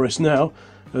 bigger Morris now,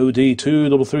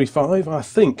 OD2335. I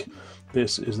think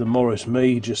this is the Morris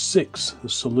Major 6, the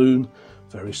saloon.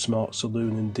 Very smart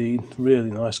saloon indeed.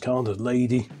 Really nice car. The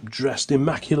lady dressed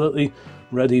immaculately,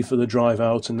 ready for the drive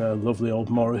out in their lovely old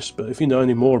Morris. But if you know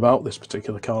any more about this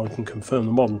particular car and can confirm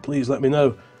the model, please let me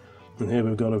know. And here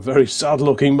we've got a very sad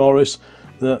looking Morris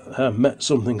that met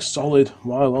something solid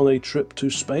while on a trip to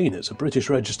Spain. It's a British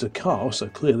registered car, so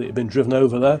clearly it had been driven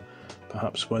over there.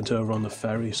 Perhaps went over on the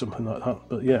ferry, something like that.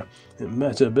 But yeah, it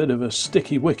met a bit of a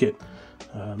sticky wicket.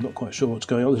 I'm not quite sure what's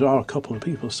going on. There are a couple of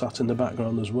people sat in the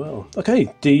background as well.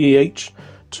 Okay,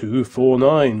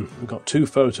 DEH249. We've got two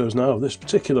photos now of this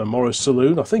particular Morris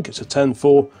saloon. I think it's a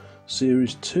 10-4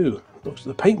 Series 2.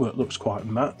 The paintwork looks quite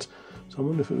matte, So I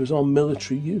wonder if it was on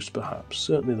military use, perhaps.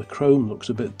 Certainly the chrome looks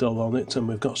a bit dull on it, and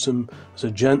we've got there's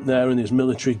a gent there in his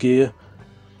military gear.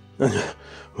 And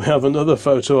we have another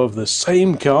photo of the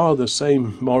same car, the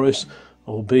same Morris,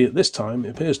 albeit this time it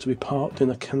appears to be parked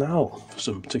in a canal for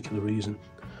some particular reason.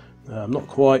 I'm not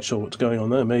quite sure what's going on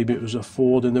there. Maybe it was a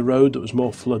ford in the road that was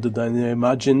more flooded than they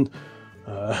imagined.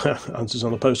 Answers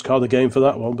on a postcard again for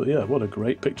that one, but yeah, what a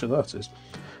great picture that is.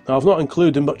 Now, I've not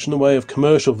included much in the way of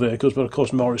commercial vehicles, but of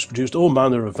course Morris produced all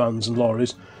manner of vans and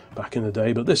lorries back in the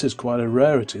day, but this is quite a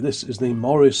rarity. This is the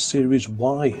Morris Series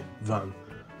Y van.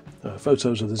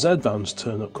 Photos of the Z vans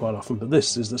turn up quite often, but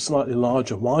this is the slightly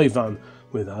larger Y van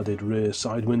with added rear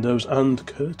side windows and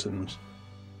curtains.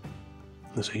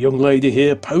 There's a young lady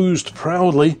here posed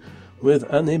proudly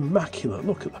with an immaculate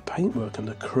look at the paintwork and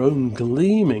the chrome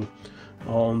gleaming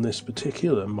on this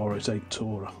particular Morris 8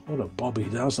 Tourer. What a bobby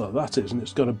dazzler that is, and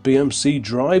it's got a BMC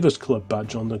Drivers Club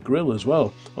badge on the grille as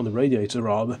well, on the radiator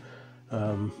rather,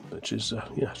 which is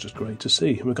yeah, it's just great to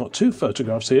see. And we've got two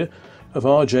photographs here of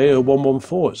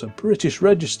RJ0114. It's a British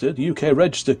registered, UK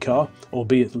registered car,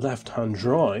 albeit left-hand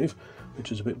drive,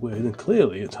 which is a bit weird, and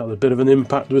clearly it's had a bit of an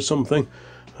impact with something.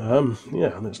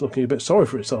 Yeah, and it's looking a bit sorry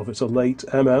for itself. It's a late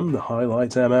MM, the Highlight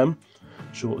MM,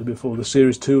 shortly before the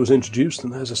Series 2 was introduced,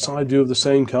 and there's a side view of the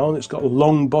same car, and it's got a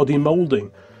long body moulding.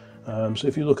 So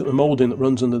if you look at the moulding that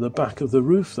runs under the back of the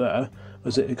roof there,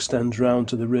 as it extends round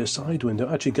to the rear side window,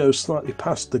 it actually goes slightly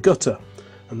past the gutter,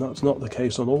 and that's not the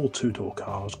case on all two-door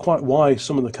cars. Quite why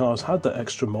some of the cars had that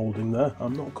extra moulding there,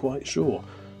 I'm not quite sure.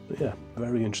 But yeah,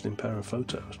 very interesting pair of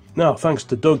photos. Now, thanks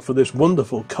to Doug for this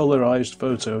wonderful colourised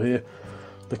photo here.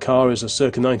 The car is a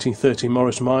circa 1930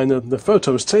 Morris Minor. The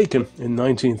photo was taken in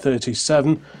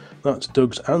 1937. That's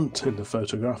Doug's aunt in the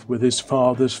photograph with his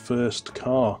father's first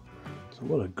car. So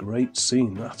what a great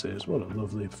scene that is. What a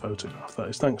lovely photograph that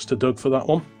is. Thanks to Doug for that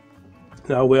one.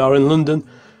 Now we are in London,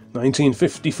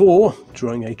 1954,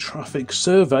 during a traffic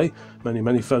survey.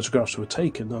 Many photographs were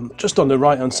taken. And just on the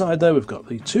right hand side there we've got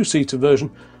the two-seater version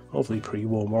of the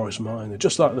pre-war Morris Minor,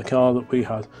 just like the car that we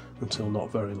had until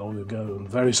not very long ago, and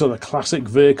various other classic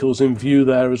vehicles in view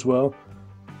there as well.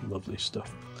 Lovely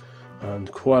stuff.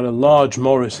 And quite a large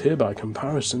Morris here by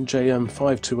comparison.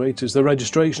 JM528 is the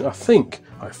registration. I think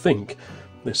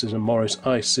this is a Morris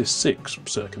Isis 6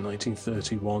 circa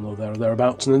 1931 or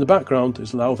thereabouts, and in the background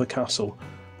is Lowther Castle.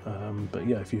 But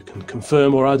yeah, if you can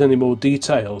confirm or add any more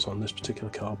details on this particular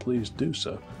car, please do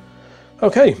so.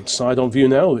 Okay, side-on view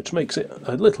now, which makes it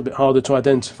a little bit harder to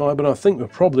identify, but I think we're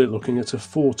probably looking at a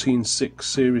 14.6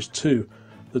 Series 2.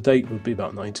 The date would be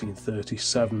about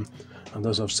 1937, and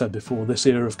as I've said before, this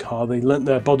era of car, they lent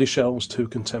their body shells to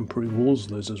contemporary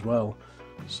Wolseleys as well.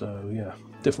 So yeah,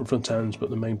 different front ends,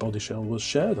 but the main body shell was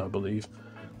shared, I believe.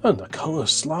 And a colour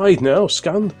slide now,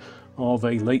 scanned, of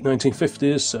a late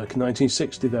 1950s, circa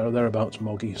 1960 there or thereabouts,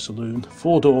 Moggy Saloon,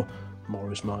 4-door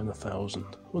Morris Minor 1000.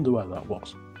 Wonder where that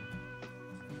was.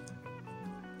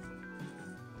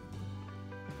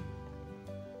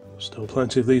 Still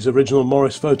plenty of these original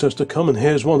Morris photos to come, and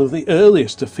here's one of the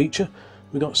earliest to feature.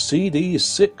 We've got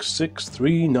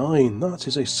CD6639. That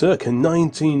is a circa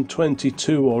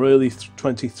 1922 or early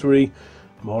 23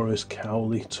 Morris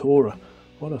Cowley Tourer.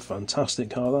 What a fantastic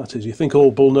car that is. You think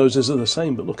all bullnoses are the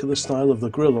same, but look at the style of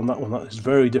the grille on that one. That is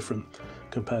very different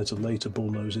compared to later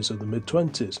bullnoses of the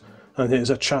mid-20s. And here's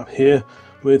a chap here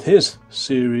with his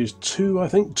Series 2, I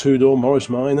think, 2-door Morris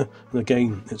Minor. And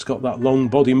again, it's got that long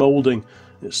body moulding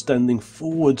extending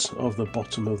forwards of the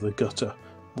bottom of the gutter.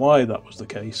 Why that was the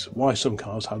case, why some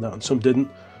cars had that and some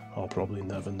didn't, I'll probably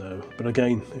never know. But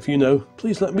again, if you know,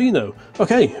 please let me know.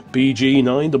 Okay,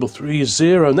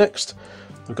 BG9330 next.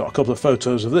 I've got a couple of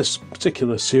photos of this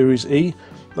particular Series E.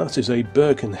 That is a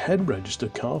Birkenhead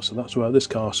registered car, so that's where this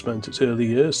car spent its early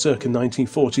years, circa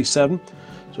 1947.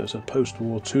 So it's a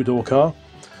post-war two-door car.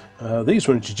 These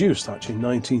were introduced actually in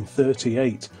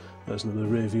 1938. There's another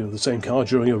rear view of the same car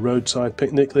during a roadside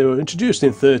picnic. They were introduced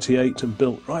in 38 and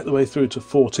built right the way through to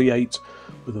 48,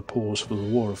 with a pause for the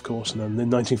war, of course. And then in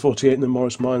 1948, the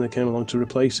Morris Minor came along to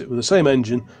replace it with the same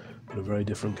engine, but a very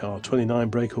different car. 29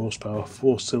 brake horsepower,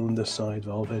 4-cylinder side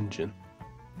valve engine.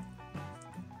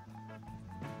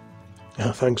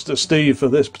 Thanks to Steve for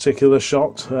this particular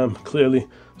shot. Clearly,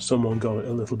 someone got it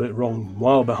a little bit wrong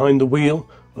while behind the wheel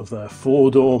of their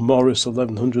 4-door Morris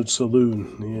 1100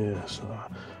 Saloon. Yes.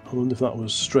 I wonder if that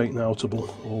was straighten-outable,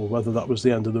 or whether that was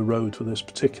the end of the road for this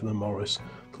particular Morris.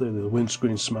 Clearly the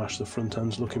windscreen smashed, the front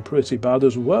end's looking pretty bad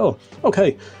as well.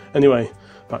 Okay, anyway,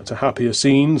 back to happier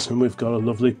scenes, and we've got a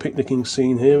lovely picnicking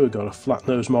scene here. We've got a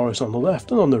flat-nosed Morris on the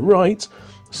left, and on the right,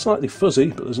 slightly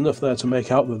fuzzy, but there's enough there to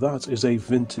make out that that is a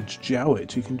vintage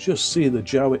Jowett. You can just see the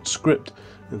Jowett script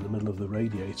in the middle of the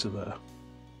radiator there.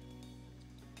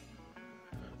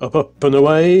 Up and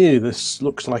away, this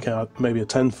looks like maybe a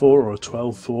 10.4 or a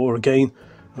 12.4, again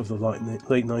of the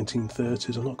late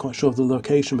 1930s. I'm not quite sure of the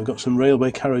location. We've got some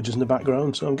railway carriages in the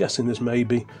background, so I'm guessing this may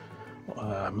be,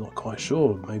 I'm not quite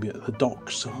sure, maybe at the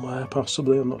docks somewhere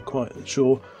possibly, I'm not quite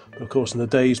sure. But of course in the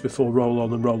days before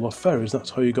roll-on and roll-off ferries, that's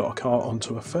how you got a car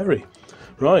onto a ferry.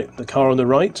 Right, the car on the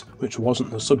right, which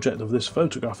wasn't the subject of this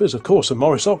photograph, is of course a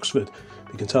Morris Oxford.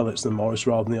 You can tell it's the Morris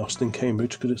rather than the Austin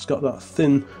Cambridge because it's got that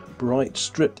thin bright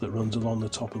strip that runs along the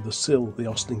top of the sill. The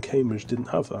Austin Cambridge didn't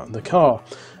have that. And the car,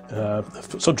 the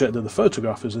subject of the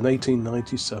photograph, is an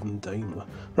 1897 Daimler.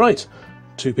 Right,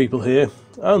 two people here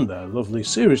and their lovely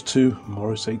Series 2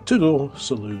 Morris 8 two-door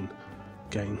saloon.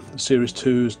 Again, the Series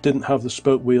 2s didn't have the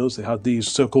spoke wheels. They had these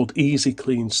so-called easy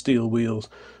clean steel wheels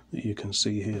that you can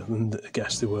see here, and I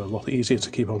guess they were a lot easier to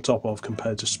keep on top of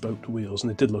compared to spoked wheels, and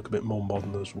they did look a bit more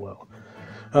modern as well.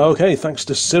 Okay, thanks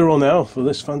to Cyril now for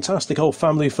this fantastic old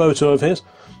family photo of his.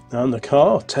 And the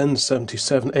car,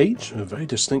 1077H, a very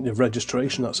distinctive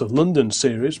registration. That's a London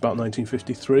series, about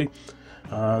 1953,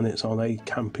 and it's on a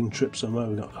camping trip somewhere.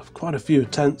 We've got quite a few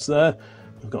tents there.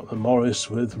 We've got the Morris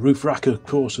with roof rack, of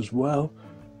course, as well.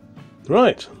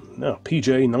 Right, now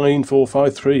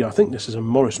PJ9453, I think this is a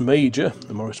Morris Major,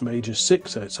 the Morris Major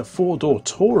 6. It's a 4-door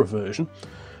Tourer version,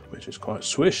 which is quite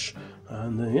swish.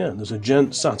 And yeah, there's a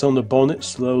gent sat on the bonnet,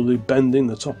 slowly bending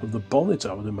the top of the bonnet,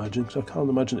 I would imagine, because I can't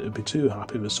imagine it would be too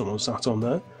happy with someone sat on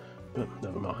there. But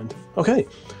never mind. Okay,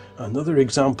 another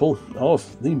example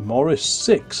of the Morris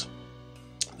 6.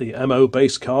 The MO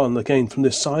base car, and again from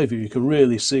this side view you can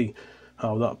really see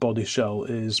how that body shell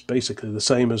is basically the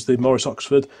same as the Morris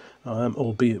Oxford,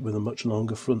 albeit with a much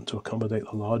longer front to accommodate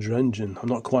the larger engine. I'm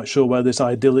not quite sure where this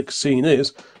idyllic scene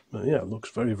is, but yeah, it looks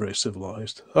very, very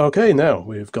civilised. Okay, now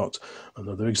we've got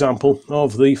another example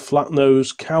of the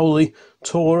flat-nose Cowley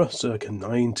Tourer, circa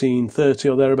 1930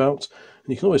 or thereabouts.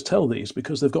 And you can always tell these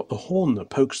because they've got the horn that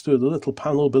pokes through the little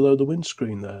panel below the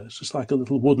windscreen there. It's just like a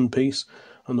little wooden piece,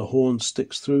 and the horn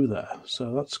sticks through there.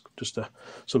 So that's just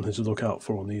something to look out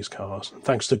for on these cars.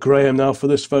 Thanks to Graham now for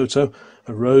this photo.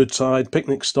 A roadside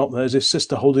picnic stop. There's his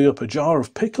sister holding up a jar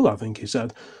of pickle, I think he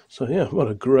said. So yeah, what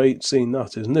a great scene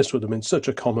that is. And this would have been such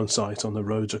a common sight on the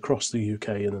roads across the UK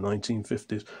in the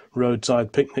 1950s.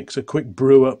 Roadside picnics, a quick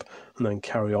brew up, and then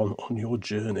carry on your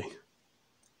journey.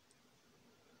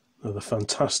 Another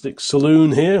fantastic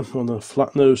saloon here, one of the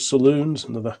flat-nose saloons,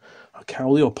 another a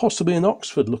Cowley or possibly an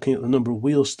Oxford, looking at the number of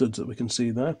wheel studs that we can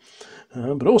see there.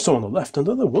 But also on the left,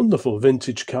 another wonderful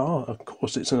vintage car. Of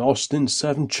course, it's an Austin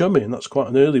 7 Chummy, and that's quite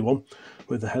an early one,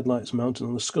 with the headlights mounted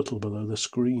on the scuttle below the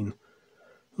screen.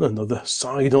 And another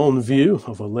side-on view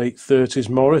of a late 30s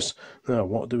Morris. Now,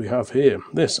 what do we have here?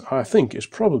 This, I think, is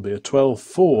probably a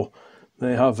 12.4.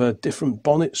 They have different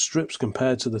bonnet strips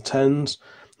compared to the 10s.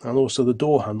 And also the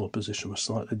door handle position was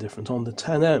slightly different. On the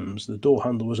 10Ms, the door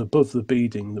handle was above the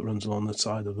beading that runs along the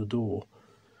side of the door.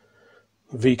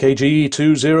 VKG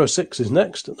 206 is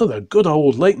next. Another good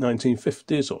old late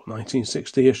 1950s or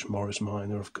 1960-ish Morris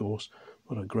Minor, of course.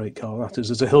 What a great car that is.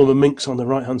 There's a Hillman Minx on the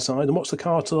right-hand side. And what's the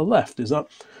car to the left? Is that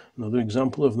another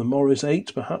example of the Morris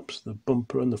 8, perhaps? The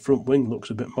bumper and the front wing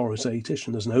looks a bit Morris 8-ish.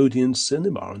 And there's an Odeon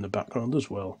Cinema in the background as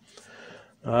well.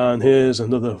 And here's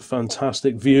another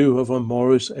fantastic view of a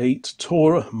Morris 8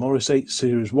 Tourer, Morris 8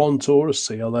 Series 1 Tourer,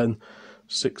 CLN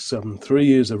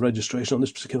 673 is the registration on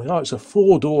this particular car. It's a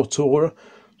 4-door Tourer,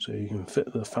 so you can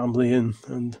fit the family in,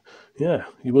 and yeah,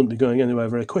 you wouldn't be going anywhere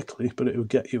very quickly, but it would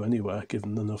get you anywhere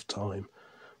given enough time.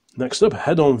 Next up,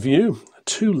 head-on view,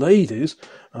 2 ladies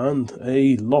and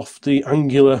a lofty,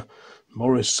 angular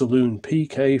Morris Saloon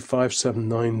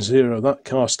PK5790. That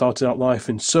car started out life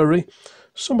in Surrey,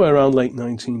 somewhere around late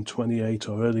 1928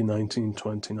 or early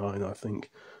 1929, I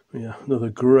think. Yeah, another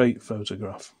great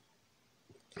photograph.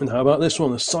 And how about this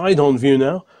one? A side-on view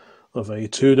now of a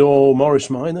 2-door Morris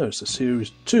Minor. It's a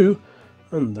Series 2,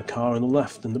 and the car on the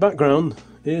left in the background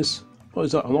is, what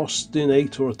is that, an Austin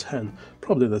 8 or a 10?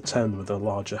 Probably the 10 with the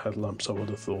larger headlamps, I would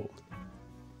have thought.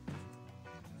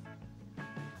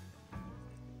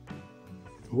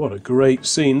 What a great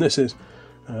scene this is.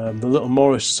 The little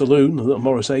Morris Saloon, the little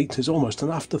Morris 8, is almost an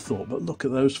afterthought, but look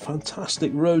at those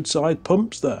fantastic roadside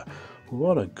pumps there.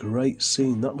 What a great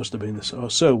scene that must have been. I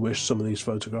so wish some of these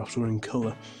photographs were in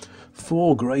colour.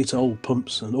 4 great old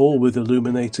pumps, and all with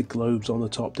illuminated globes on the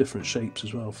top, different shapes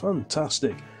as well.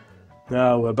 Fantastic.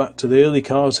 Now we're back to the early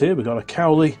cars here. We've got a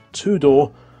Cowley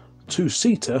 2-door,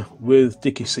 2-seater with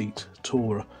dicky seat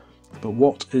Tourer. But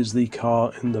what is the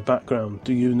car in the background?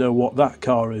 Do you know what that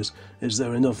car is? Is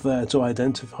there enough there to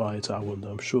identify it, I wonder?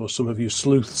 I'm sure some of you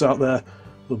sleuths out there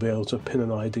we'll be able to pin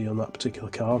an ID on that particular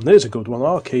car. And there's a good one,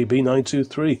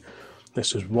 RKB923.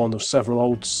 This is one of several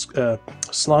old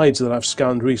slides that I've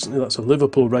scanned recently. That's a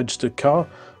Liverpool registered car,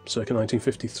 circa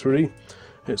 1953.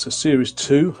 It's a Series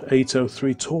 2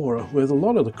 803 Tourer with a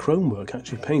lot of the chrome work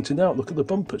actually painted out. Look at the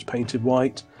bumper, it's painted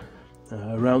white.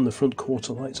 Around the front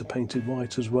quarter lights are painted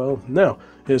white as well. Now,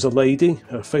 here's a lady,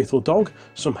 her faithful dog,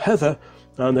 some heather,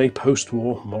 and a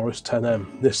post-war Morris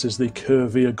 10M. This is the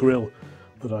curvier grille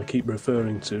that I keep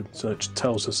referring to, so it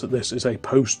tells us that this is a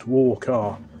post-war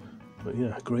car. But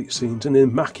yeah, great scenes in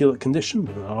immaculate condition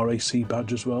with an RAC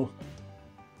badge as well.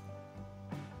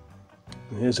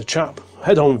 And here's a chap,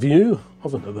 head-on view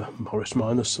of another Morris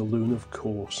Minor saloon, of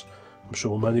course. I'm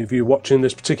sure many of you watching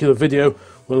this particular video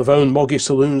will have owned Moggy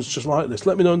saloons just like this.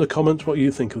 Let me know in the comments what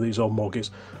you think of these old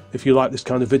Moggies. If you like this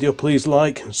kind of video, please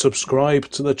like and subscribe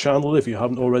to the channel if you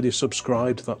haven't already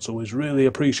subscribed. That's always really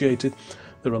appreciated.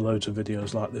 There are loads of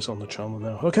videos like this on the channel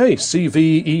now. Okay,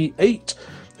 CVE8.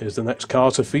 Here's the next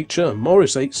car to feature,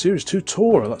 Morris 8 Series 2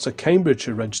 Tourer. That's a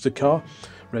Cambridgeshire registered car,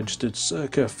 registered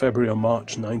circa February or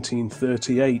March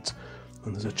 1938.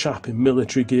 And there's a chap in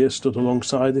military gear stood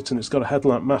alongside it, and it's got a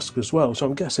headlamp mask as well, so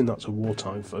I'm guessing that's a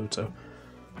wartime photo.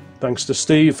 Thanks to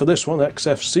Steve for this one.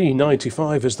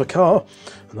 XFC95 is the car,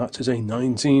 and that is a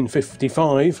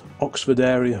 1955 Oxford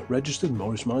area registered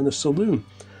Morris Minor saloon.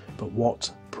 But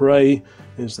what, pray,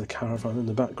 is the caravan in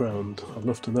the background? I'd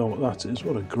love to know what that is.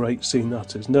 What a great scene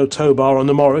that is. No tow bar on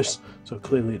the Morris, so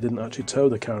clearly it didn't actually tow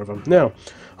the caravan. Now,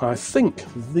 I think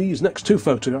these next two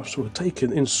photographs were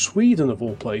taken in Sweden of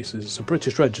all places. It's a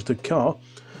British registered car.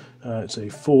 It's a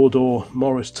four-door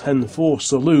Morris 10-4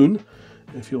 saloon,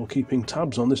 if you're keeping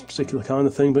tabs on this particular kind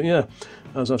of thing. But yeah,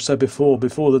 as I've said before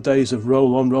the days of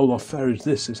roll-on, roll-off ferries,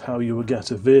 this is how you would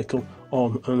get a vehicle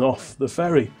on and off the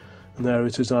ferry. And there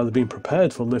it is, either being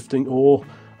prepared for lifting or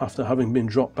after having been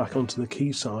dropped back onto the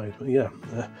quayside. But yeah,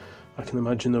 I can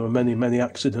imagine there were many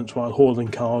accidents while hauling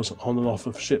cars on and off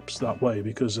of ships that way,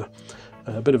 because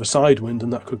a bit of a side wind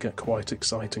and that could get quite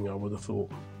exciting, I would have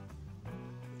thought.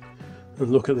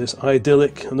 And look at this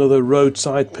idyllic, another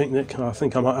roadside picnic. I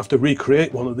think I might have to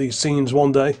recreate one of these scenes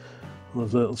one day.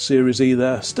 With the little Series E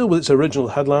there, still with its original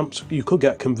headlamps. You could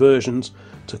get conversions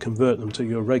to convert them to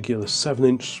your regular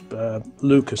 7-inch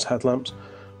Lucas headlamps,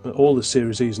 but all the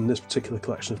Series E's in this particular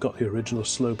collection have got the original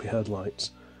slopey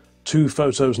headlights. Two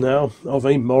photos now of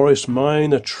a Morris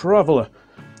Minor Traveller.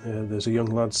 There's a young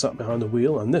lad sat behind the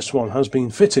wheel, and this one has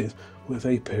been fitted with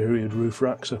a period roof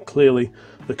rack, so clearly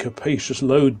the capacious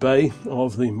load bay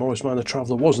of the Morris Minor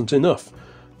Traveller wasn't enough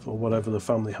for whatever the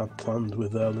family had planned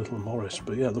with their little Morris.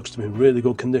 But yeah, it looks to be in really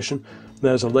good condition.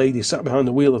 There's a lady sat behind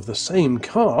the wheel of the same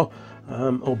car,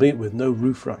 albeit with no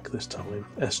roof rack this time.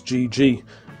 SGG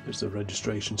is the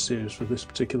registration series for this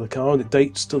particular car, and it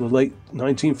dates to the late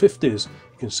 1950s.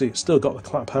 You can see it's still got the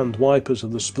clap hand wipers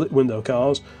of the split window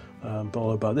cars,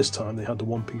 although by this time they had the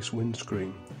one-piece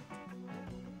windscreen.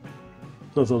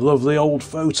 Another lovely old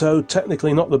photo,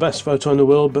 technically not the best photo in the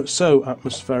world, but so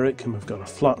atmospheric. And we've got a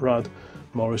flat rad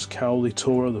Morris Cowley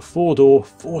Tourer, the four-door,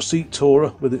 four-seat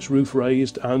Tourer with its roof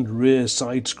raised and rear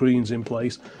side screens in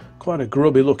place. Quite a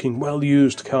grubby looking,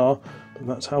 well-used car, but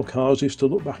that's how cars used to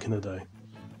look back in the day.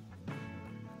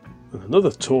 And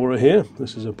another Tourer here.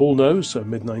 This is a bullnose, so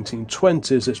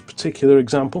mid-1920s this particular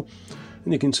example.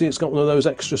 And you can see it's got one of those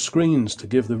extra screens to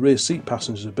give the rear seat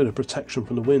passengers a bit of protection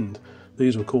from the wind.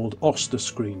 These were called Auster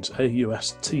screens,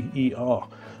 A-U-S-T-E-R,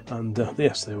 and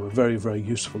yes, they were very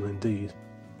useful indeed.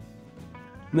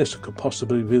 And this could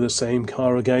possibly be the same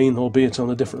car again, albeit on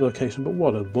a different location, but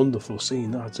what a wonderful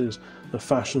scene that is. The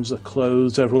fashions, the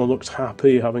clothes, everyone looks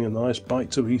happy, having a nice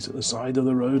bite to eat at the side of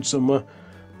the road somewhere.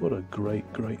 What a great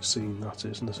scene that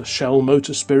is. And there's a Shell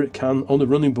Motor Spirit can on the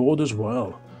running board as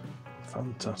well.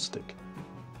 Fantastic.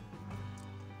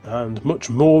 And much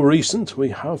more recent, we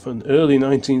have an early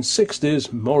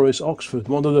 1960s Morris Oxford,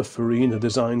 one of the Farina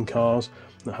design cars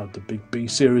that had the big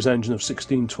B-series engine of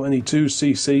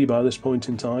 1622cc by this point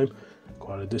in time.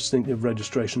 Quite a distinctive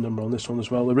registration number on this one as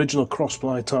well. Original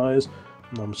cross-ply tyres,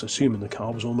 and I'm assuming the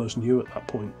car was almost new at that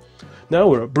point. Now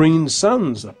we're at Breen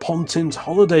Sands, the Pontins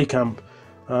holiday camp,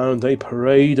 and a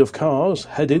parade of cars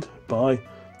headed by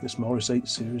this Morris 8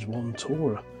 Series 1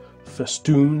 Tourer.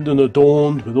 Festooned and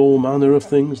adorned with all manner of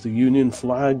things, the Union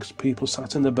flags, people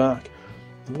sat in the back.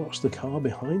 What's the car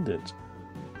behind it?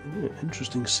 Yeah,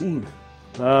 interesting scene.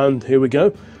 And here we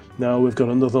go. Now we've got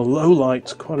another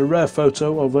low-light, quite a rare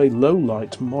photo of a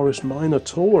low-light Morris Minor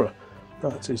Tourer.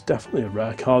 That is definitely a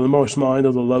rare car. The Morris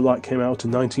Minor, the low-light, came out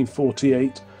in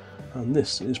 1948, and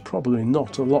this is probably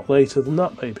not a lot later than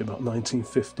that, maybe about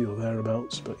 1950 or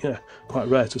thereabouts. But yeah, quite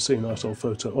rare to see a nice old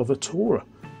photo of a Tourer.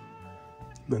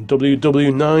 Then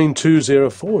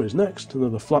WW9204 is next,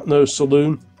 another flat-nosed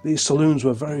saloon. These saloons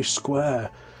were very square.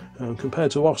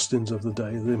 Compared to Austin's of the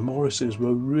day, the Morris's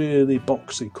were really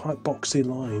boxy, quite boxy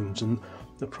lines, and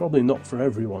they're probably not for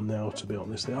everyone now, to be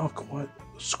honest. They are quite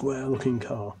a square-looking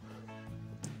car.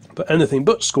 But anything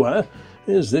but square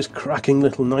is this cracking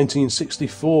little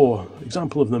 1964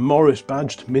 example of the Morris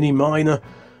badged Mini Minor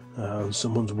on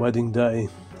someone's wedding day.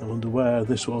 I wonder where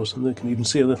this was, and they can even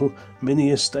see a little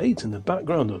mini estate in the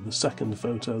background of the second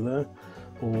photo there.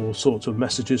 All sorts of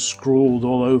messages scrawled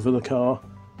all over the car.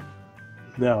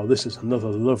 Now this is another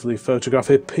lovely photograph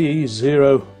here,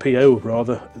 P0PO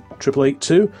rather,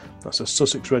 8882. That's a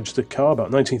Sussex registered car,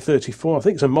 about 1934. I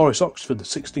think it's a Morris Oxford, the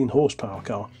 16 horsepower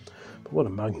car. But what a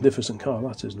magnificent car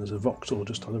that is, and there's a Vauxhall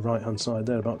just on the right hand side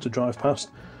there about to drive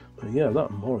past. But yeah, that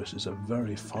Morris is a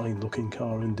very fine looking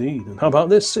car indeed. And how about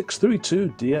this,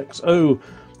 632DXO?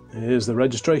 Here's the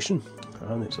registration,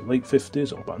 and it's a late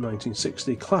 50s or about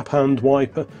 1960 clap hand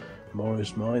wiper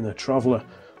Morris Minor Traveller,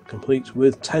 complete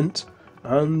with tent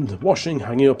and washing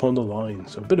hanging up on the line.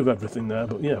 So a bit of everything there,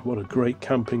 but yeah, what a great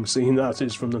camping scene that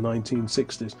is from the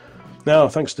 1960s. Now,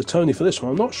 thanks to Tony for this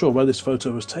one. I'm not sure where this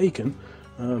photo was taken,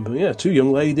 but yeah, two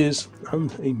young ladies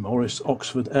and a Morris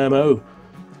Oxford MO.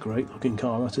 Great looking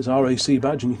car, that is, RAC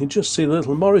badge, and you can just see the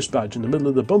little Morris badge in the middle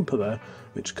of the bumper there,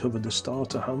 which covered the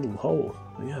starter handle hole.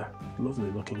 But yeah, lovely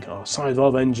looking car. Side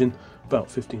valve engine, about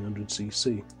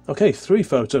 1500cc. Okay, 3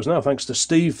 photos now, thanks to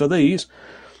Steve for these.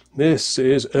 This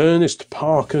is Ernest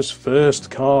Parker's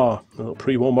first car, a little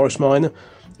pre-war Morris Minor.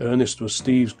 Ernest was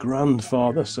Steve's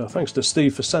grandfather, so thanks to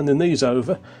Steve for sending these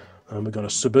over. And we've got a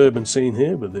suburban scene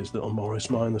here with this little Morris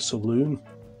Minor saloon.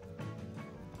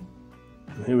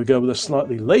 And here we go with a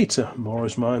slightly later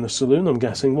Morris Minor saloon. I'm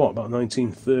guessing, what, about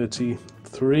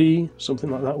 1933,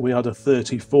 something like that. We had a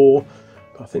 34,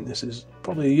 but I think this is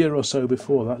probably a year or so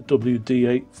before that,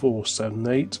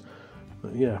 WD8478.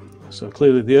 But yeah, so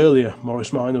clearly the earlier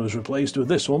Morris Minor was replaced with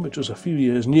this one, which was a few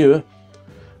years newer.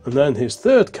 And then his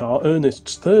third car,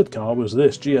 Ernest's third car, was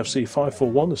this GFC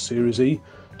 541, a Series E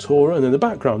Tourer. And in the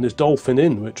background is Dolphin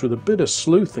Inn, which with a bit of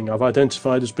sleuthing I've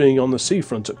identified as being on the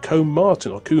seafront at Combe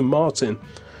Martin in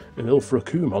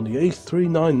Ilfracombe on the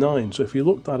A399. So if you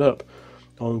look that up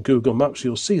on Google Maps,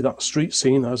 you'll see that street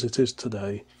scene as it is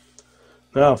today.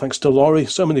 Now, thanks to Laurie,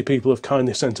 so many people have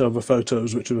kindly sent over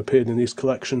photos which have appeared in these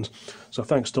collections. So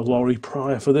thanks to Laurie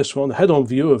Pryor for this one. A head-on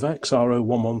view of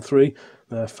XRO113,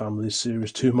 their family's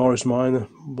Series 2 Morris Minor.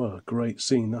 What a great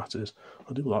scene that is.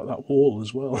 I do like that wall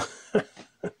as well.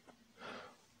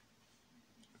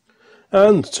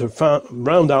 And to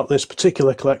round out this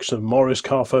particular collection of Morris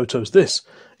car photos, this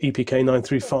EPK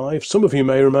 935, some of you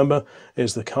may remember,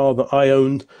 is the car that I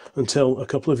owned until a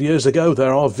couple of years ago.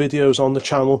 There are videos on the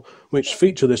channel which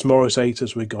feature this Morris 8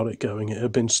 as we got it going. It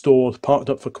had been stored, parked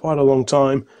up for quite a long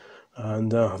time,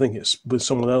 and I think it's with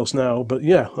someone else now. But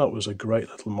yeah, that was a great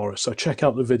little Morris. So check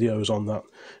out the videos on that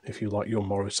if you like your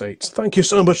Morris 8s. Thank you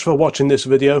so much for watching this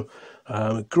video.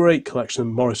 A great collection of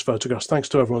Morris photographs. Thanks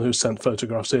to everyone who sent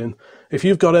photographs in. If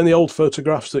you've got any old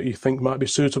photographs that you think might be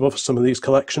suitable for some of these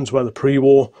collections, whether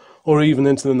pre-war or even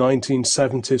into the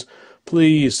 1970s,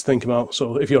 please think about,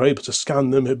 so if you're able to scan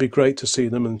them, it'd be great to see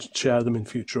them and share them in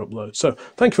future uploads. So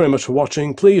thank you very much for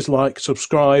watching. Please like,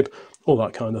 subscribe, all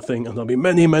that kind of thing, and there'll be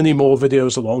many, many more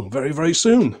videos along very, very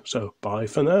soon. So bye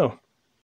for now.